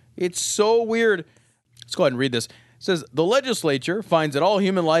 man. It's so weird. Let's go ahead and read this. It says, the legislature finds that all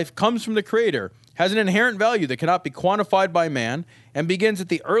human life comes from the Creator, has an inherent value that cannot be quantified by man, and begins at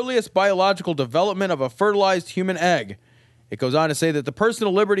the earliest biological development of a fertilized human egg. It goes on to say that the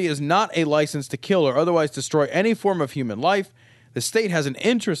personal liberty is not a license to kill or otherwise destroy any form of human life. The state has an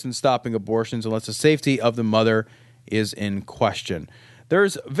interest in stopping abortions unless the safety of the mother is in question.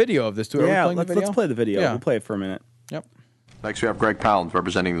 There's video of this. Yeah, let's play the video. We'll play it for a minute. Yep. Next we have Greg Pound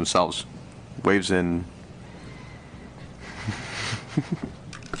representing themselves. Waves in.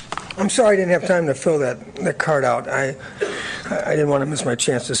 I'm sorry I didn't have time to fill that card out. I didn't want to miss my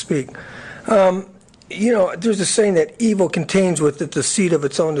chance to speak. There's a saying that evil contains with it the seed of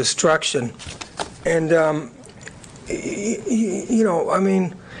its own destruction. And,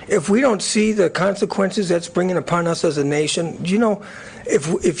 if we don't see the consequences that's bringing upon us as a nation,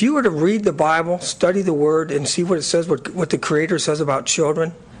 if you were to read the Bible, study the Word, and see what it says, what the Creator says about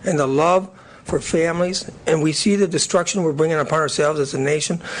children and the love for families, and we see the destruction we're bringing upon ourselves as a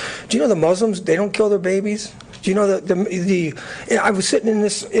nation. Do you know the Muslims, they don't kill their babies? Do you know I was sitting in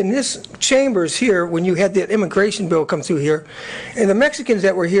this chambers here when you had the immigration bill come through here, and the Mexicans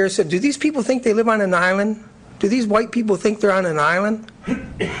that were here said, do these people think they live on an island? Do these white people think they're on an island?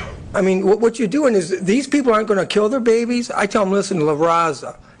 I mean, what you're doing is these people aren't going to kill their babies. I tell them, listen, la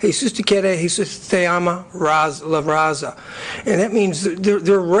raza. Jesus te quiere, Jesus te ama, la raza. And that means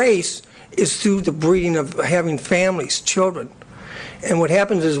their race is through the breeding of having families, children. And what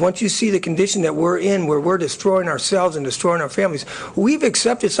happens is once you see the condition that we're in, where we're destroying ourselves and destroying our families, we've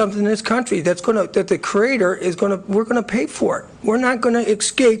accepted something in this country that the Creator we're gonna pay for it. We're not gonna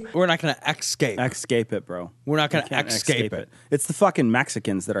escape. We're not gonna escape. Escape it, bro. We're not gonna You can't escape it. It's the fucking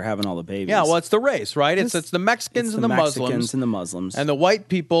Mexicans that are having all the babies. Yeah, well, it's the race, right? It's the Mexicans It's and the the Mexicans Muslims. and the Muslims. And the white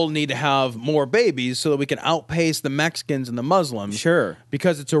people need to have more babies so that we can outpace the Mexicans and the Muslims. Sure.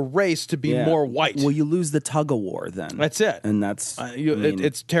 Because it's a race to be Yeah. more white. Well, you lose the tug of war then. That's it. And that's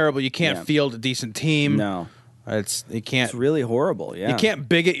it's terrible. You can't yeah. field a decent team. No. You can't. It's really horrible. Yeah. You can't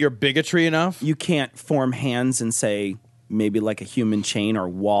bigot your bigotry enough. You can't form hands and say maybe like a human chain or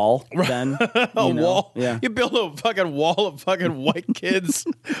wall. Then A wall. Yeah. You build a fucking wall of fucking white kids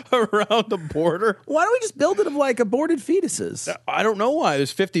around the border. Why don't we just build it of like aborted fetuses? I don't know why.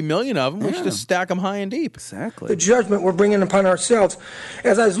 There's 50 million of them. We should just stack them high and deep. Exactly. The judgment we're bringing upon ourselves.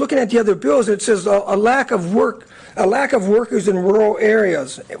 As I was looking at the other bills, it says a lack of workers in rural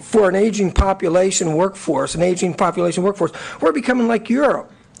areas for an aging population workforce. We're becoming like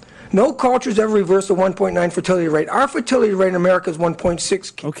Europe. No culture's ever reversed the 1.9 fertility rate. Our fertility rate in America is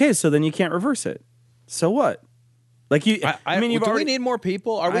 1.6. Okay, so then you can't reverse it. So what? Like you, I mean, you've do already. we need more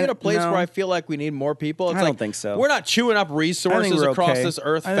people? Are we at a place where I feel like we need more people? It's I don't like, think so. We're not chewing up I think resources we're across okay. this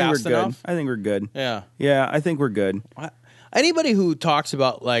earth I think fast we're good. enough. I think we're good. Yeah. Yeah, I think we're good. Anybody who talks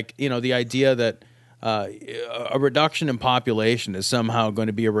about the idea that a reduction in population is somehow going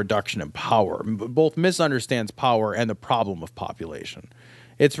to be a reduction in power both misunderstands power and the problem of population.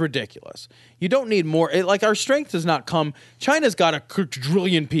 It's ridiculous. You don't need more. Our strength does not come. China's got a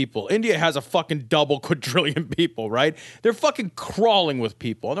quadrillion people. India has a fucking double quadrillion people, right? They're fucking crawling with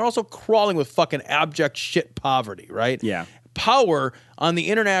people. And they're also crawling with fucking abject shit poverty, right? Yeah. Power on the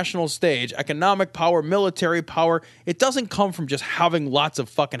international stage, economic power, military power, it doesn't come from just having lots of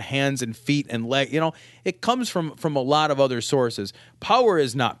fucking hands and feet and legs. It comes from a lot of other sources. Power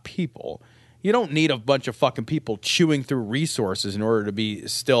is not people. You don't need a bunch of fucking people chewing through resources in order to be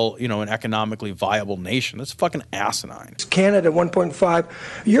still, an economically viable nation. That's fucking asinine. Canada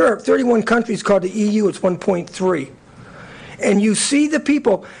 1.5. Europe, 31 countries called the EU, it's 1.3. And you see the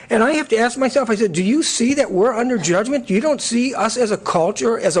people, and I have to ask myself, I said, do you see that we're under judgment? You don't see us as a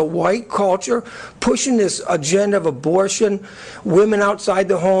culture, as a white culture, pushing this agenda of abortion, women outside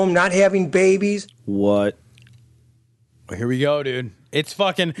the home, not having babies? What? Well, here we go, dude. It's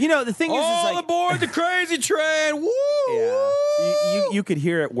fucking. The thing is all like, aboard the crazy train. Woo! Yeah. You could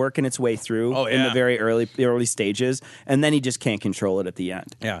hear it working its way through in the very early stages, and then he just can't control it at the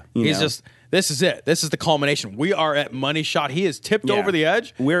end. Yeah. You know? Just. This is it. This is the culmination. We are at money shot. He is tipped over the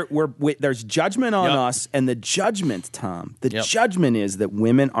edge. There's judgment on us, and the judgment, Tom. The judgment is that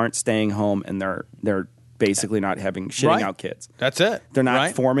women aren't staying home, and they're basically not shitting out kids. That's it. They're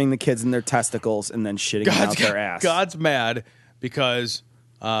not forming the kids in their testicles and then shitting them out their ass. God's mad because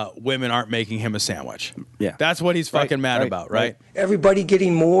women aren't making him a sandwich. Yeah, that's what he's fucking mad about, right? Everybody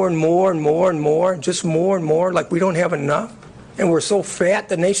getting more and more and more and more, just more and more, like we don't have enough. And we're so fat,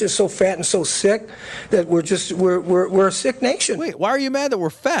 the nation is so fat and so sick that we're a sick nation. Wait, why are you mad that we're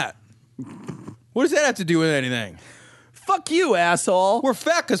fat? What does that have to do with anything? Fuck you, asshole. We're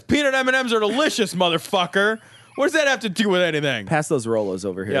fat because peanut M&Ms are delicious, motherfucker. What does that have to do with anything? Pass those Rolos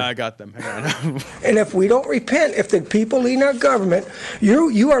over here. Yeah, I got them. Hang on. And if we don't repent, if the people leading our government,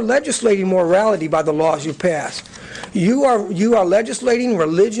 you are legislating morality by the laws you pass. You are legislating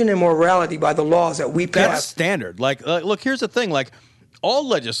religion and morality by the laws that we pass. That's standard. Look, here's the thing. All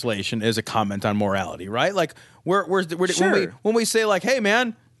legislation is a comment on morality, right? Sure. when we say hey,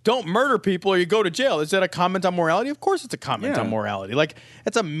 man, don't murder people or you go to jail. Is that a comment on morality? Of course it's a comment on morality.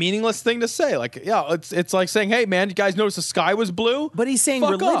 It's a meaningless thing to say. It's like saying, hey, man, you guys notice the sky was blue? But he's saying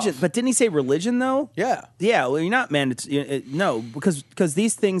Fuck religion. off. But didn't he say religion, though? Yeah. Yeah, well, you're not, man. No, because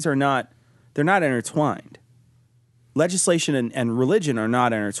these things are not, they're not intertwined. Legislation and religion are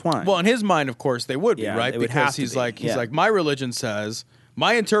not intertwined. Well, in his mind, of course, they would be, Yeah, right? it would Because have to he's be. like, Yeah. my religion says,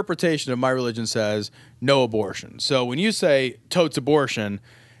 my interpretation of my religion says no abortion. So when you say totes abortion,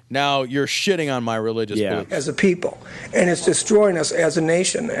 now you're shitting on my religious beliefs. As a people, and it's destroying us as a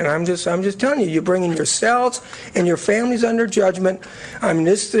nation. And I'm just telling you, you're bringing yourselves and your families under judgment. I mean,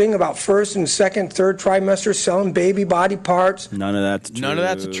 this thing about first and second, third trimester selling baby body parts. None of that's true. None of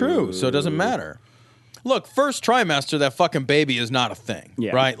that's true, so it doesn't matter. Look, first trimester, that fucking baby is not a thing,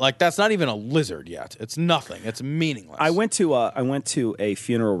 right? That's not even a lizard yet. It's nothing. It's meaningless. I went to a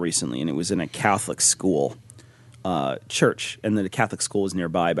funeral recently, and it was in a Catholic school. Church, and the Catholic school was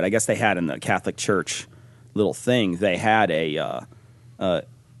nearby, but I guess they had in the Catholic church little thing, they had a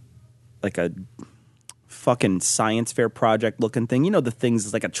fucking science fair project looking thing. The things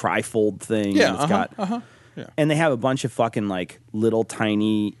is like a trifold thing. Yeah, and it's got and they have a bunch of fucking like little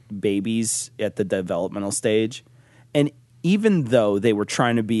tiny babies at the developmental stage. And even though they were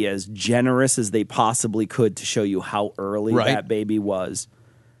trying to be as generous as they possibly could to show you how early that baby was,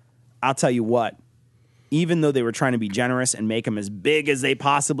 I'll tell you what, even though they were trying to be generous and make them as big as they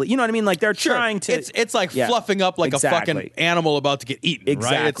possibly, you know what I mean? Like they're trying to. It's like fluffing up like a fucking animal about to get eaten,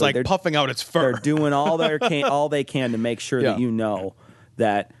 right? It's like puffing out its fur. They're doing all they can to make sure that you know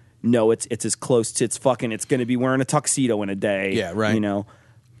that it's as close to it's going to be wearing a tuxedo in a day. Yeah, right. You know,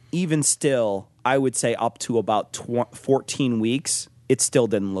 even still, I would say up to about 14 weeks, it still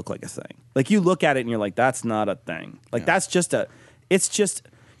didn't look like a thing. Like you look at it and you're like, that's not a thing. Like that's just it's just.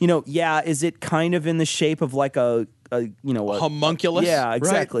 You know, is it kind of in the shape of like a homunculus? Yeah,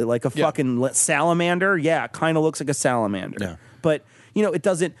 exactly. Right? Like a fucking salamander. Yeah, it kind of looks like a salamander. Yeah. But, it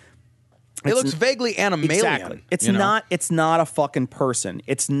doesn't. It looks vaguely animalian. Exactly. It's not a fucking person.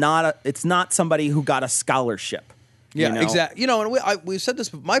 It's not somebody who got a scholarship. Yeah, exactly. And we've said this,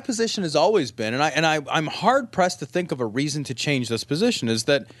 but my position has always been, and I'm hard pressed to think of a reason to change this position, is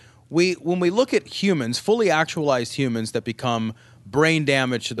that when we look at humans, fully actualized humans that become brain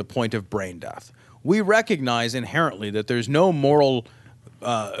damage to the point of brain death, we recognize inherently that there's no moral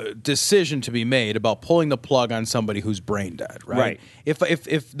decision to be made about pulling the plug on somebody who's brain dead, right?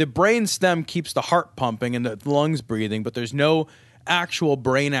 If the brain stem keeps the heart pumping and the lungs breathing, but there's no actual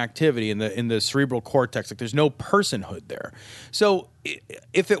brain activity in the cerebral cortex, like there's no personhood there. So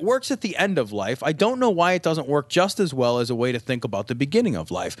if it works at the end of life, I don't know why it doesn't work just as well as a way to think about the beginning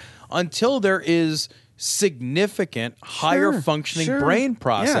of life until there is significant higher functioning brain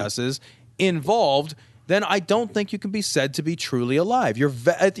processes involved. Then I don't think you can be said to be truly alive. You're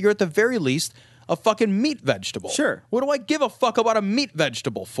at the very least a fucking meat vegetable. Sure. What do I give a fuck about a meat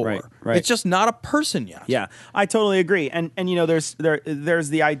vegetable for? Right. It's just not a person yet. Yeah, I totally agree. And there's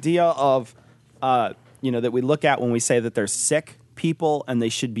the idea of that we look at when we say that they're sick people and they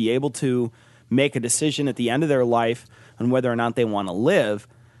should be able to make a decision at the end of their life on whether or not they want to live.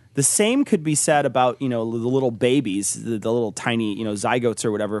 The same could be said about, the little babies, the little tiny, zygotes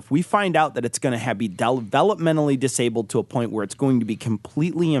or whatever. If we find out that it's going to be developmentally disabled to a point where it's going to be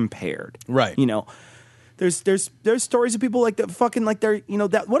completely impaired. Right. There's stories of people like that fucking like they're,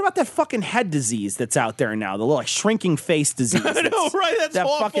 what about that fucking head disease that's out there now? The little like shrinking face disease. I know, right? That's that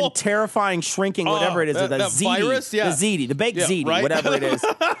awful. Fucking terrifying shrinking, whatever it is. That virus? Yeah. The ziti, the baked ziti, right? whatever it is.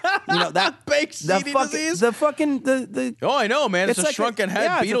 That baked ziti disease? The fucking, the Oh, I know, man. It's a like shrunken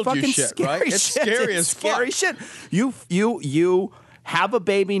head Beetlejuice shit, right? It's scary as fuck. Scary shit. You have a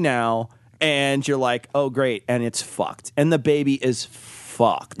baby now, and you're like, oh, great, and it's fucked. And the baby is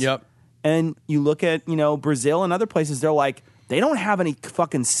fucked. Yep. And you look at, Brazil and other places, they're like, they don't have any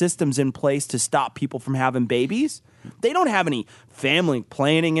fucking systems in place to stop people from having babies. They don't have any family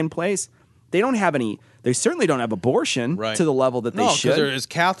planning in place. They certainly don't have abortion to the level that they should. No, because they're as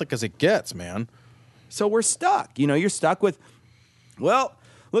Catholic as it gets, man. So we're stuck. You're stuck with, well,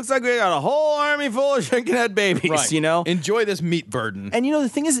 looks like we got a whole army full of shrinking head babies, Right. Enjoy this meat burden. And the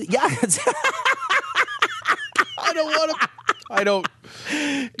thing is, I don't want to... I don't...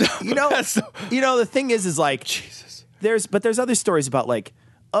 the thing is like, Jesus. There's other stories about like,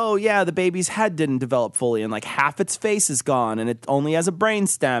 oh yeah, the baby's head didn't develop fully and like half its face is gone and it only has a brain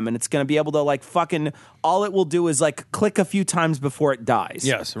stem and it's going to be able to like fucking, all it will do is like click a few times before it dies.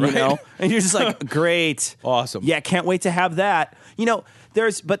 Yes, right. And you're just like, great. Awesome. Yeah, can't wait to have that.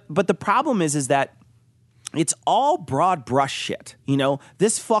 But the problem is that it's all broad brush shit.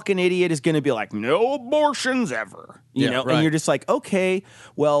 This fucking idiot is going to be like, no abortions ever. Right. And you're just like, okay,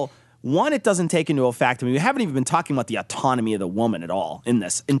 well, one, it doesn't take into effect. We haven't even been talking about the autonomy of the woman at all in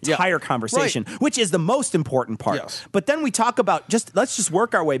this entire conversation, which is the most important part. Yes. But then we talk about let's just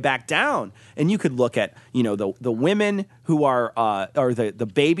work our way back down. And you could look at, the women who are, or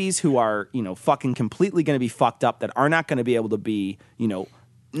the babies who are, fucking completely going to be fucked up that are not going to be able to be, not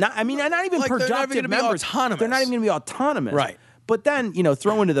even Like, productive they're not even gonna be members. autonomous. They're not even going to be autonomous. Right. But then,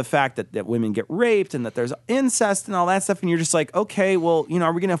 throw into the fact that women get raped and that there's incest and all that stuff, and you're just like, okay, well,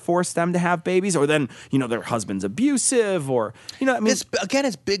 are we going to force them to have babies? Or then, their husband's abusive or,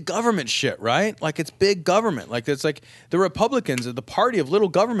 It's big government shit, right? Like, it's big government. Like, it's like the Republicans are the party of little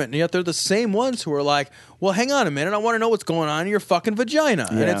government, and yet they're the same ones who are like, well, hang on a minute, I want to know what's going on in your fucking vagina.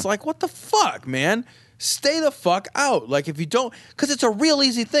 Yeah. And it's like, what the fuck, man? Stay the fuck out. Like, if you don't, because it's a real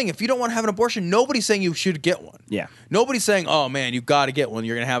easy thing. If you don't want to have an abortion, nobody's saying you should get one. Yeah. Nobody's saying, oh man, you got to get one.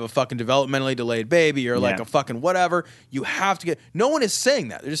 You're going to have a fucking developmentally delayed baby or like a fucking whatever. You have to get, no one is saying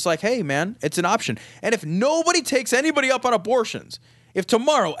that. They're just like, hey man, it's an option. And if nobody takes anybody up on abortions, if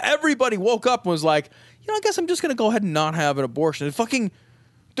tomorrow everybody woke up and was like, I guess I'm just going to go ahead and not have an abortion, fucking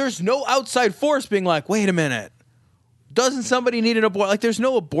there's no outside force being like, wait a minute, doesn't somebody need an abortion? Like, there's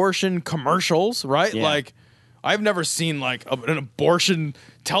no abortion commercials, right? Yeah. Like, I've never seen like an abortion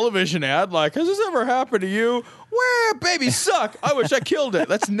television ad. Like, has this ever happened to you? Where babies suck. I wish I killed it.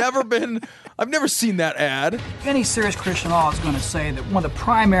 That's never been. I've never seen that ad. Any serious Christian law is going to say that one of the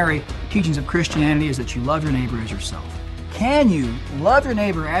primary teachings of Christianity is that you love your neighbor as yourself. Can you love your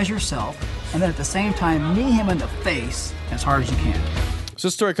neighbor as yourself and then at the same time knee him in the face as hard as you can? So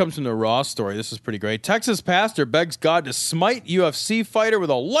this story comes from the Raw story. This is pretty great. Texas pastor begs God to smite UFC fighter with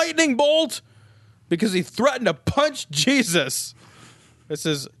a lightning bolt because he threatened to punch Jesus. This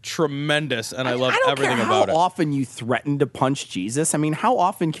is tremendous, and I love everything about it. How often you threaten to punch Jesus? I mean, how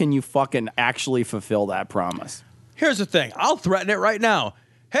often can you fucking actually fulfill that promise? Here's the thing. I'll threaten it right now.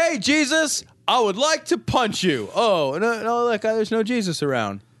 Hey, Jesus, I would like to punch you. Oh, no, look, there's no Jesus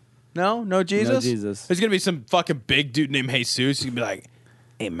around. No Jesus? No Jesus. There's going to be some fucking big dude named Jesus. He's going to be like,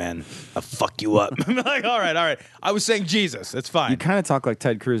 hey, man, I'll fuck you up. I'm like, all right. I was saying Jesus. It's fine. You kind of talk like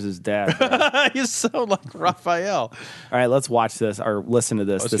Ted Cruz's dad. You sound like Raphael. All right, let's watch this or listen to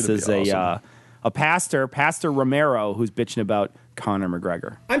this. This is a pastor, Pastor Romero, who's bitching about Conor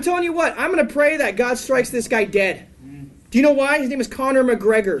McGregor. I'm telling you what, I'm going to pray that God strikes this guy dead. Do you know why? His name is Conor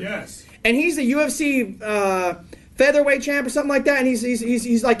McGregor. Yes. And he's the UFC featherweight champ or something like that. And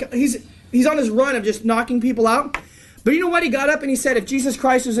he's on his run of just knocking people out. But you know what? He got up and he said, if Jesus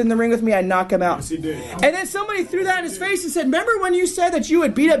Christ was in the ring with me, I'd knock him out. Yes, he did. And then somebody threw that in his face and said, remember when you said that you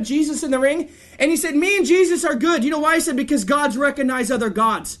would beat up Jesus in the ring? And he said, me and Jesus are good. You know why? He said, because gods recognize other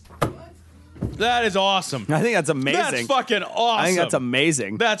gods. That is awesome. I think that's amazing. That's fucking awesome. I think that's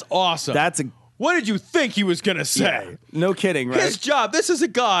amazing. That's awesome. What did you think he was going to say? Yeah, no kidding, right? His job, this is a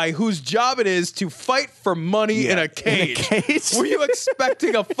guy whose job it is to fight for money in a cage. Were you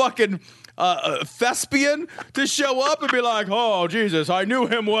expecting a fucking thespian to show up and be like, oh, Jesus, I knew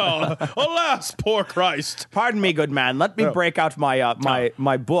him well. Alas, poor Christ. Pardon me, good man. Let me break out my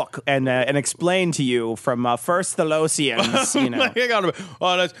my book and explain to you from First Thessalonians, you know. Hang on a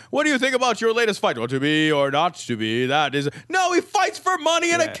minute. What do you think about your latest fight? Well, to be or not to be, that is... No, he fights for money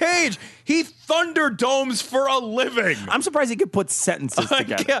in a cage. He thunderdomes for a living. I'm surprised he could put sentences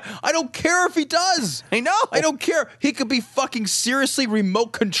together. I don't care if he does. I know. I don't care. He could be fucking seriously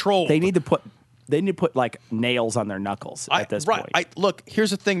remote controlled. They need to put like nails on their knuckles at this point. Look,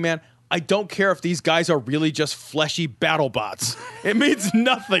 here's the thing, man. I don't care if these guys are really just fleshy battle bots. It means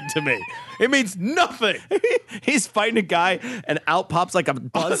nothing to me. It means nothing. He's fighting a guy and out pops like a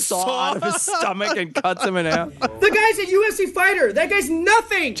buzzsaw out of his stomach and cuts him in half. The guy's a UFC fighter. That guy's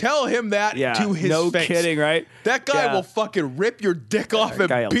nothing. Tell him that to his no face. Kidding, right? That guy will fucking rip your dick off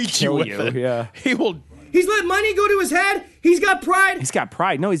and beat you with it. Yeah. He will... He's let money go to his head. He's got pride. He's got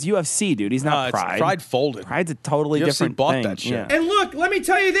pride. No, he's UFC, dude. He's not Pride. Pride folded. Pride's a totally UFC different bought thing. that shit. Yeah. And look, let me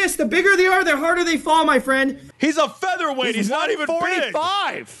tell you this. The bigger they are, the harder they fall, my friend. He's a featherweight. He's not even big.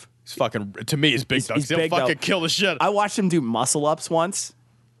 45. He's fucking, to me, he's big dogs. He'll big, fucking though. kill the shit. I watched him do muscle-ups once.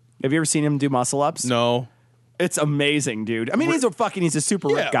 Have you ever seen him do muscle-ups? No. It's amazing, dude. I mean, he's a super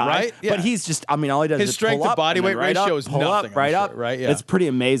ripped guy, right? Yeah. But he's just, I mean, all he does His is strength pull to up body and then weight right ratio up, is pull nothing, up, right I'm up. sure, right? Yeah. It's pretty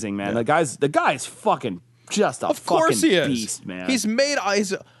amazing, man. The guy's fucking just a Of course fucking he is. beast, man. He's made.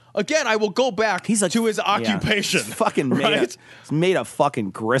 Again, I will go back to his occupation. He's fucking right? he's made of fucking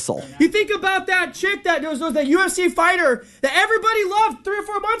gristle. You think about that chick that was the UFC fighter that everybody loved 3 or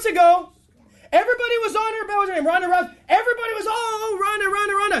 4 months ago. Everybody was on her. What was her name? Ronda Rousey. Everybody was,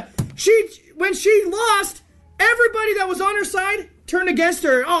 Ronda. When she lost, everybody that was on her side turned against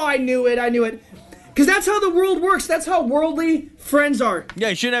her. Oh, I knew it. Because that's how the world works. That's how worldly friends are. Yeah,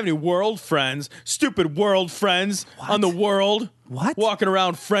 you shouldn't have any world friends. Stupid world friends on the world. What? Walking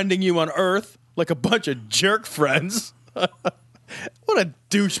around friending you on Earth like a bunch of jerk friends. What a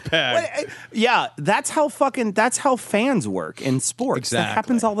douchebag. Yeah, that's how fans work in sports. Exactly. That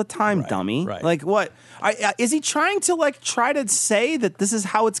happens all the time, dummy. right. Like what? Is he trying to try to say that this is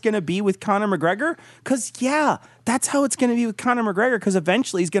how it's going to be with Conor McGregor? Because that's how it's going to be with Conor McGregor. Because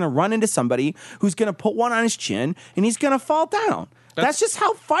eventually he's going to run into somebody who's going to put one on his chin and he's going to fall down. That's just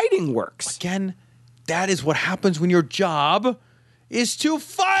how fighting works. Again, that is what happens when your job is to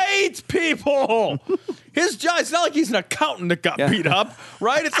fight people. His job, it's not like he's an accountant that got beat up,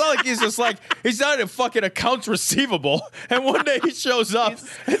 right? It's not like he's just like, he's not a fucking accounts receivable. And one day he shows up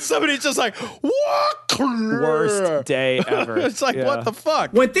and somebody's just like, what? Worst day ever. It's like, what the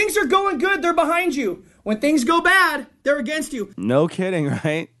fuck? When things are going good, they're behind you. When things go bad, they're against you. No kidding,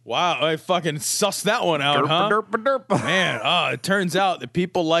 right? Wow, I fucking sussed that one out, huh? Man, it turns out that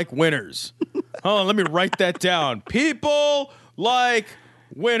people like winners. Hold on, let me write that down. People like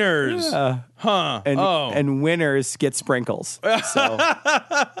Winners. Huh. And winners get sprinkles. So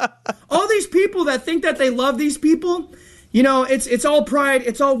All these people that think that they love these people, you know, it's all pride,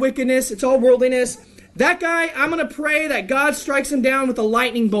 it's all wickedness, it's all worldliness. That guy, I'm going to pray that God strikes him down with a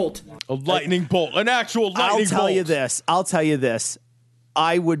lightning bolt. A lightning bolt. An actual lightning bolt. I'll tell you this.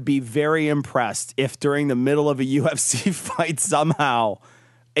 I would be very impressed if during the middle of a UFC fight somehow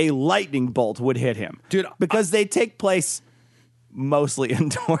a lightning bolt would hit him. Dude, because they take place mostly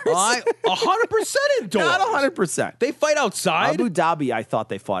indoors. 100% indoors. Not 100%. They fight outside? Abu Dhabi, I thought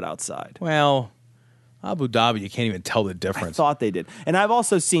they fought outside. Well, Abu Dhabi, you can't even tell the difference. I thought they did. And I've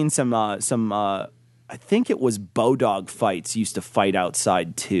also seen some I think it was Bodog fights used to fight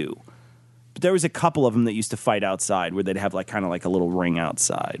outside too. But there was a couple of them that used to fight outside where they'd have like kind of like a little ring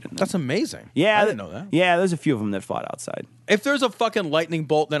outside. And That's amazing. Yeah, I didn't know that. Yeah, there's a few of them that fought outside. If there's a fucking lightning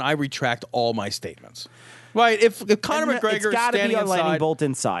bolt, then I retract all my statements. Right? If Conor McGregor it's is got to standing be a lightning inside, bolt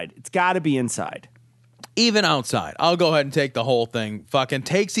inside. It's got to be inside. even outside, I'll go ahead and take the whole thing. Fucking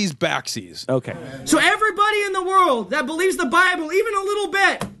takesies, backsies. Okay. So everybody in the world that believes the Bible, even a little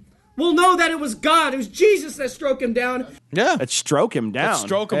bit, will know that it was God, it was Jesus that struck him down. Yeah. Let's stroke him down. Let's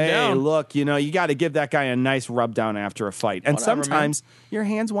stroke him hey, down. Look, you know, you got to give that guy a nice rub down after a fight. And Whatever, sometimes your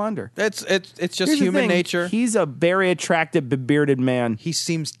hands wander. It's just Here's the human thing. nature. He's a very attractive, bearded man. He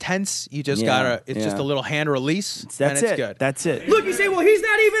seems tense. You just Yeah, gotta, it's just yeah. a little hand release. That's and it's it. good. That's it. Look, you say, well, he's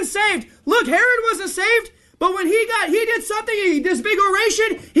not even saved. Look, Herod wasn't saved, but when he did something, this big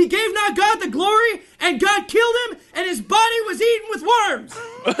oration, he gave not God the glory, and God killed him, and his body was eaten with worms.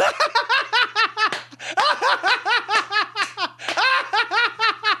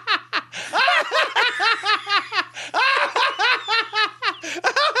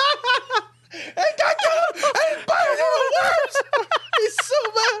 And God killed him, and his body was eaten with worms. He's so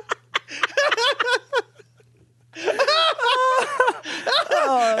mad.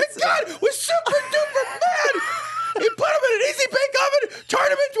 And God was super duper mad. He put him in an easy bake oven,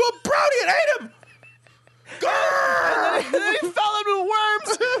 turned him into a brownie, and ate him. And then he fell into worms.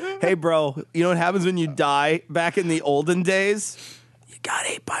 Hey, bro, you know what happens when you die back in the olden days? You got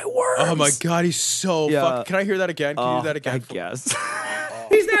ate by worms. Oh my God, he's so fucking. Can I hear that again? Can you do that again? I guess.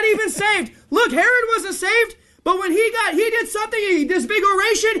 He's not even saved. Look, Herod wasn't saved, but when he did something, this big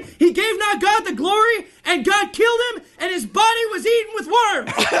oration, he gave not God the glory, and God killed him, and his body was eaten with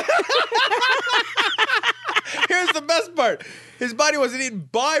worms. Here's the best part. His body wasn't eaten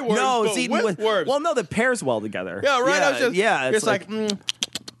by worms, No, it's but eaten with worms. Well, no, that pairs well together. Yeah, right. Yeah, I was just, yeah, it's like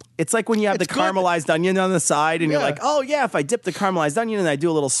It's like when you have the It's good. caramelized onion on the side, and you're Yeah. like, oh, yeah, if I dip the caramelized onion and I do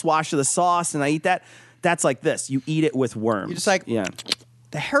a little swash of the sauce and I eat that, that's like this. You eat it with worms. You're just like, yeah.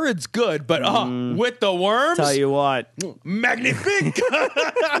 the Herod's good, but with the worms, Tell you what. magnifique.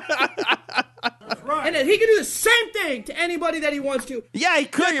 And then he can do the same thing to anybody that he wants to. Yeah, he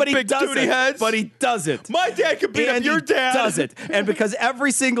could, you but he big doesn't. duty heads. But he doesn't. My dad could beat up And your he dad. doesn't. And because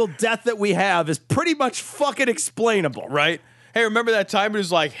every single death that we have is pretty much fucking explainable. Right? Hey, remember that time it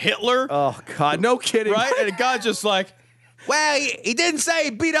was like Hitler? Oh, God. No kidding. Right? And God's just like, well, he didn't say he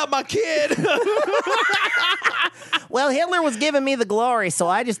beat up my kid. Well, Hitler was giving me the glory, so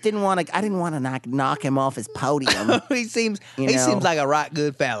I just didn't want to knock him off his podium. he seems know. like a right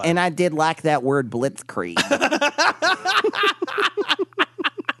good fella. And I did like that word blitzkrieg.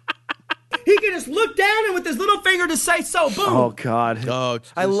 He can just look down and with his little finger just say so, boom. Oh, God. Oh,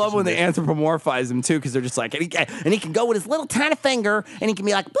 I love when they anthropomorphize him, too, because they're just like, and he can go with his little tiny finger, and he can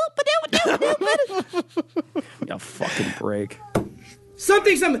be like, boop-a-doo-a-doo-a-doo. You fucking break. Some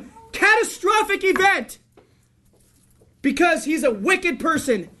catastrophic event. Because he's a wicked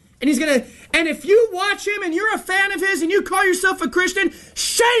person. And and if you watch him and you're a fan of his and you call yourself a Christian,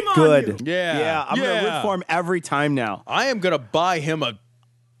 shame on you. Good. Yeah. Yeah, I'm going to root for him every time now. I am going to buy him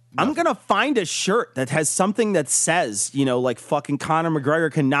I'm going to find a shirt that has something that says, you know, like fucking Conor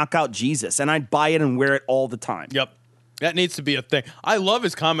McGregor can knock out Jesus. And I'd buy it and wear it all the time. Yep. That needs to be a thing. I love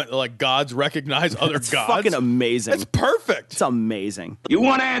his comment, like gods recognize other It's gods. fucking amazing. It's perfect. It's amazing. You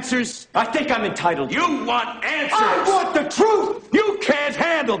want answers? I think I'm entitled. You want answers? I want the truth. You can't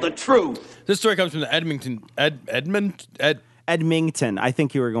handle the truth. This story comes from the Edmonton. I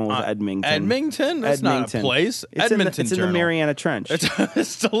think you were going with Edmonton. Edmonton? That's not a place. It's Edmonton it's in the Journal. Mariana Trench.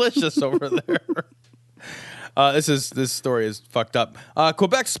 It's delicious over there. This story is fucked up.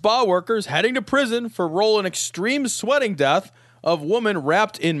 Quebec spa workers heading to prison for role in extreme sweating death of woman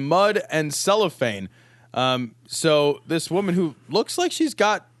wrapped in mud and cellophane. So this woman who looks like she's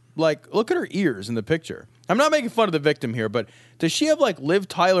got, like, look at her ears in the picture. I'm not making fun of the victim here, but does she have like Liv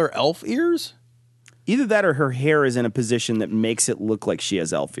Tyler elf ears? Either that or her hair is in a position that makes it look like she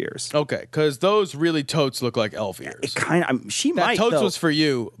has elf ears. Okay, because those really totes look like elf ears. It kind of. She that might. totes though. was for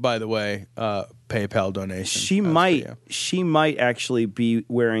you, by the way. PayPal donation. She might actually be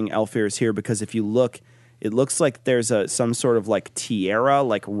wearing elf ears here because if you look, it looks like there's some sort of like tiara,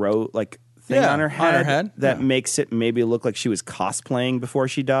 like thing on her head that makes it maybe look like she was cosplaying before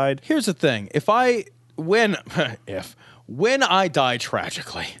she died. Here's the thing: when I die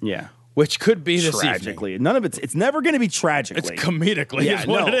tragically, which could be this tragically, evening. none of it's never going to be tragically. It's comedically, is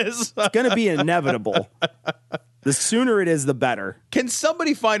what it is. It's going to be inevitable. The sooner it is, the better. Can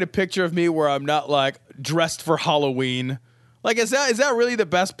somebody find a picture of me where I'm not like dressed for Halloween? Like, is that really the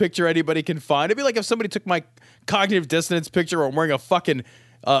best picture anybody can find? It'd be like if somebody took my cognitive dissonance picture where I'm wearing a fucking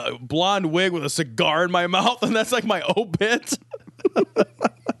blonde wig with a cigar in my mouth, and that's like my obit.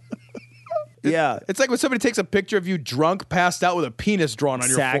 Yeah, it's like when somebody takes a picture of you drunk, passed out with a penis drawn on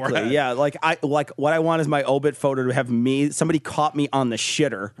your forehead. Yeah, like what I want is my obit photo to have me. Somebody caught me on the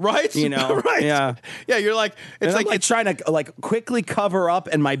shitter, right? You know, right? Yeah, yeah. You're like it's like it's trying to like quickly cover up,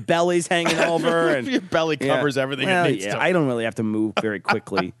 and my belly's hanging over, and your belly covers everything. Well, it needs to. I don't really have to move very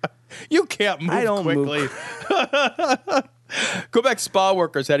quickly. You can't move quickly. Quebec spa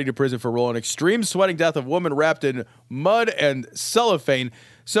workers heading to prison for rolling extreme sweating death of woman wrapped in mud and cellophane.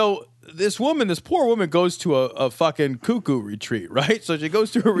 So this poor woman goes to a fucking cuckoo retreat, right? So she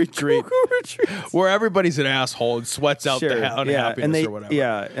goes to a retreat where everybody's an asshole and sweats out the unhappiness or whatever.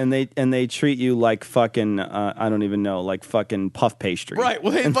 Yeah, and they treat you like fucking I don't even know, like fucking puff pastry. Right.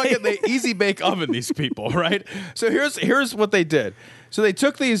 Well, they easy bake oven these people, right? So here's what they did. So they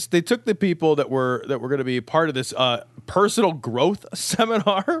took the people that were going to be part of this personal growth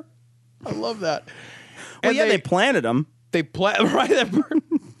seminar. I love that. Well, and they planted them. They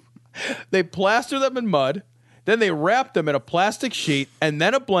plaster them in mud, then they wrap them in a plastic sheet, and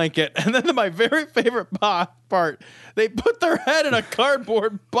then a blanket, and then my very favorite part, they put their head in a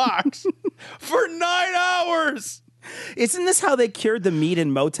cardboard box for 9 hours. Isn't this how they cured the meat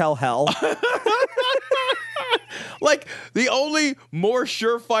in Motel Hell? Like, the only more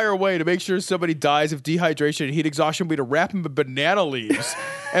surefire way to make sure somebody dies of dehydration and heat exhaustion would be to wrap them in banana leaves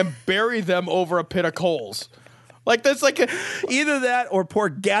and bury them over a pit of coals. Like, that's like either that or pour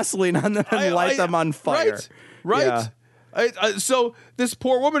gasoline on them and light them on fire. Right. Yeah. So this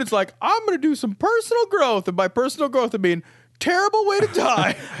poor woman is like, I'm going to do some personal growth. And by personal growth, I mean terrible way to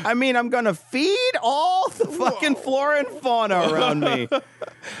die. I mean, I'm going to feed all the fucking flora and fauna around me.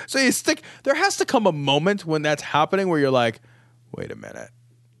 So there has to come a moment when that's happening where you're like, wait a minute.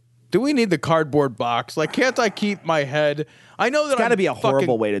 Do we need the cardboard box? Like, can't I keep my head? I know that it's got to be a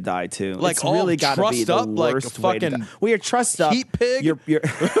horrible way to die too. Like, it's really got to be the up, worst like way to die. Well, you're trussed up. Heat pig. You're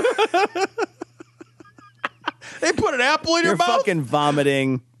they put an apple in your mouth. You're fucking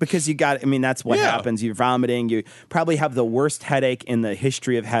vomiting because you got. I mean, that's what happens. You're vomiting. You probably have the worst headache in the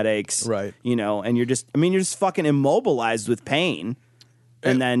history of headaches. Right. You know, and you're just fucking immobilized with pain.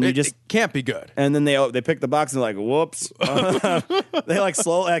 And then it can't be good. And then they pick the box and they're like, whoops. They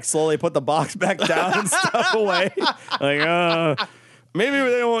slowly put the box back down and stuff away. Like, maybe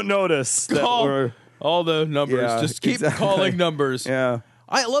they won't notice. Call all the numbers. Yeah, just keep calling numbers. Yeah.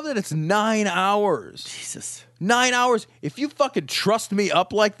 I love that it's 9 hours. Jesus. 9 hours. If you fucking trust me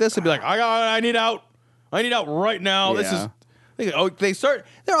up like this and be like, I need out. I need out right now. Yeah. This is. They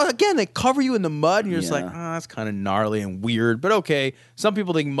cover you in the mud, and you're just like, that's kind of gnarly and weird, but okay. Some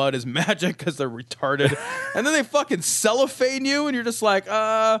people think mud is magic because they're retarded. And then they fucking cellophane you, and you're just like,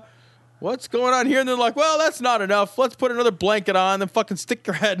 what's going on here? And they're like, well, that's not enough. Let's put another blanket on, then fucking stick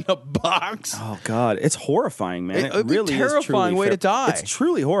your head in a box. Oh, God. It's horrifying, man. It really is a terrifying way to die. It's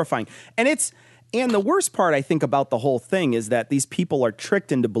truly horrifying. And the worst part, I think, about the whole thing is that these people are tricked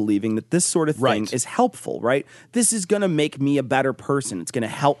into believing that this sort of thing is helpful, right? This is going to make me a better person. It's going to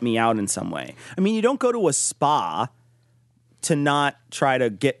help me out in some way. I mean, you don't go to a spa to not try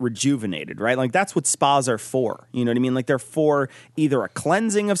to get rejuvenated, right? Like, that's what spas are for. You know what I mean? Like, they're for either a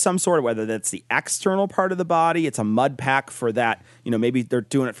cleansing of some sort, whether that's the external part of the body, it's a mud pack for that, you know, maybe they're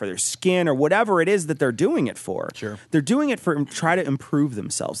doing it for their skin or whatever it is that they're doing it for. Sure. They're doing it for try to improve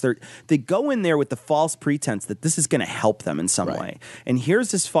themselves. They go in there with the false pretense that this is going to help them in some way. And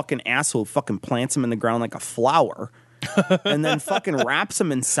here's this fucking asshole who fucking plants them in the ground like a flower and then fucking wraps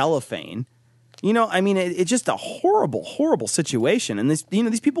them in cellophane. You know, I mean, it's just a horrible, horrible situation, and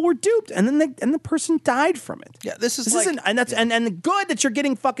these people were duped, and then the person died from it. Yeah, this isn't, and good that you're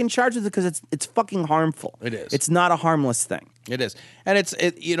getting fucking charged with it because it's fucking harmful. It is. It's not a harmless thing. It is, and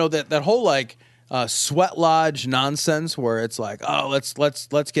you know that whole like sweat lodge nonsense where it's like, oh,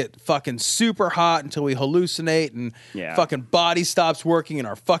 let's get fucking super hot until we hallucinate and fucking body stops working and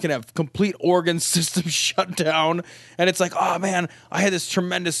our fucking have complete organ system shut down. And it's like, oh man, I had this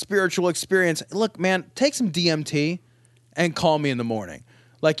tremendous spiritual experience. Look, man, take some DMT and call me in the morning.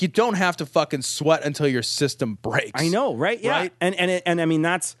 Like, you don't have to fucking sweat until your system breaks. I know, right? Yeah. Right? And I mean,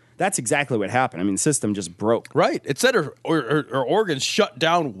 that's exactly what happened. I mean, the system just broke. Right. It said her organs shut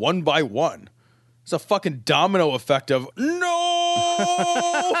down one by one. It's a fucking domino effect of,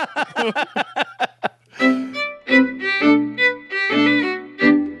 no!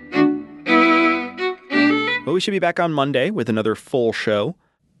 Well, we should be back on Monday with another full show.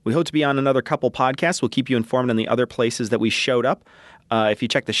 We hope to be on another couple podcasts. We'll keep you informed on the other places that we showed up. If you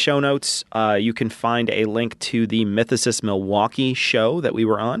check the show notes, you can find a link to the Mythicist Milwaukee show that we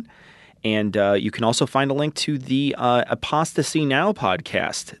were on. And you can also find a link to the Apostasy Now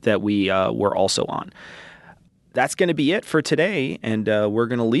podcast that we were also on. That's going to be it for today, and we're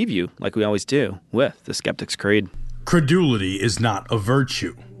going to leave you, like we always do, with the Skeptic's Creed. Credulity is not a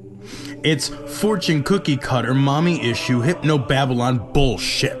virtue. It's fortune cookie cutter, mommy issue, hypno-Babylon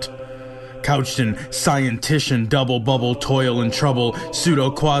bullshit. Couched in scientician, double bubble, toil and trouble,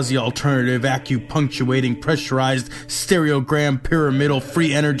 pseudo quasi alternative, acupunctuating, pressurized, stereogram, pyramidal,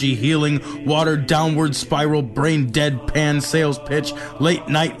 free energy healing, water downward spiral, brain deadpan sales pitch, late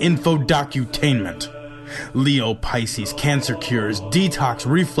night info docutainment. Leo, Pisces, cancer cures, detox,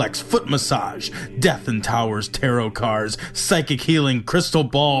 reflex, foot massage, death and towers, tarot cards, psychic healing, crystal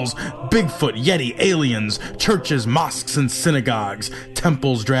balls, Bigfoot, Yeti, aliens, churches, mosques and synagogues,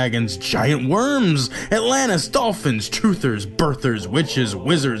 temples, dragons, giant worms, Atlantis, dolphins, truthers, birthers, witches,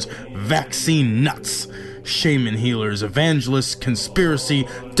 wizards, vaccine nuts, shaman healers, evangelists, conspiracy,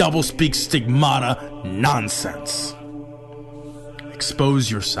 doublespeak, stigmata, nonsense. Expose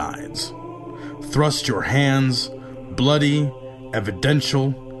your sides. Thrust your hands, bloody,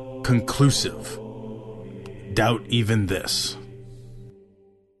 evidential, conclusive. Doubt even this.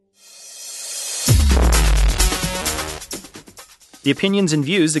 The opinions and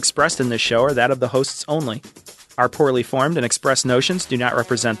views expressed in this show are that of the hosts only. Our poorly formed and expressed notions do not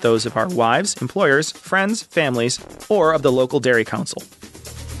represent those of our wives, employers, friends, families, or of the local dairy council.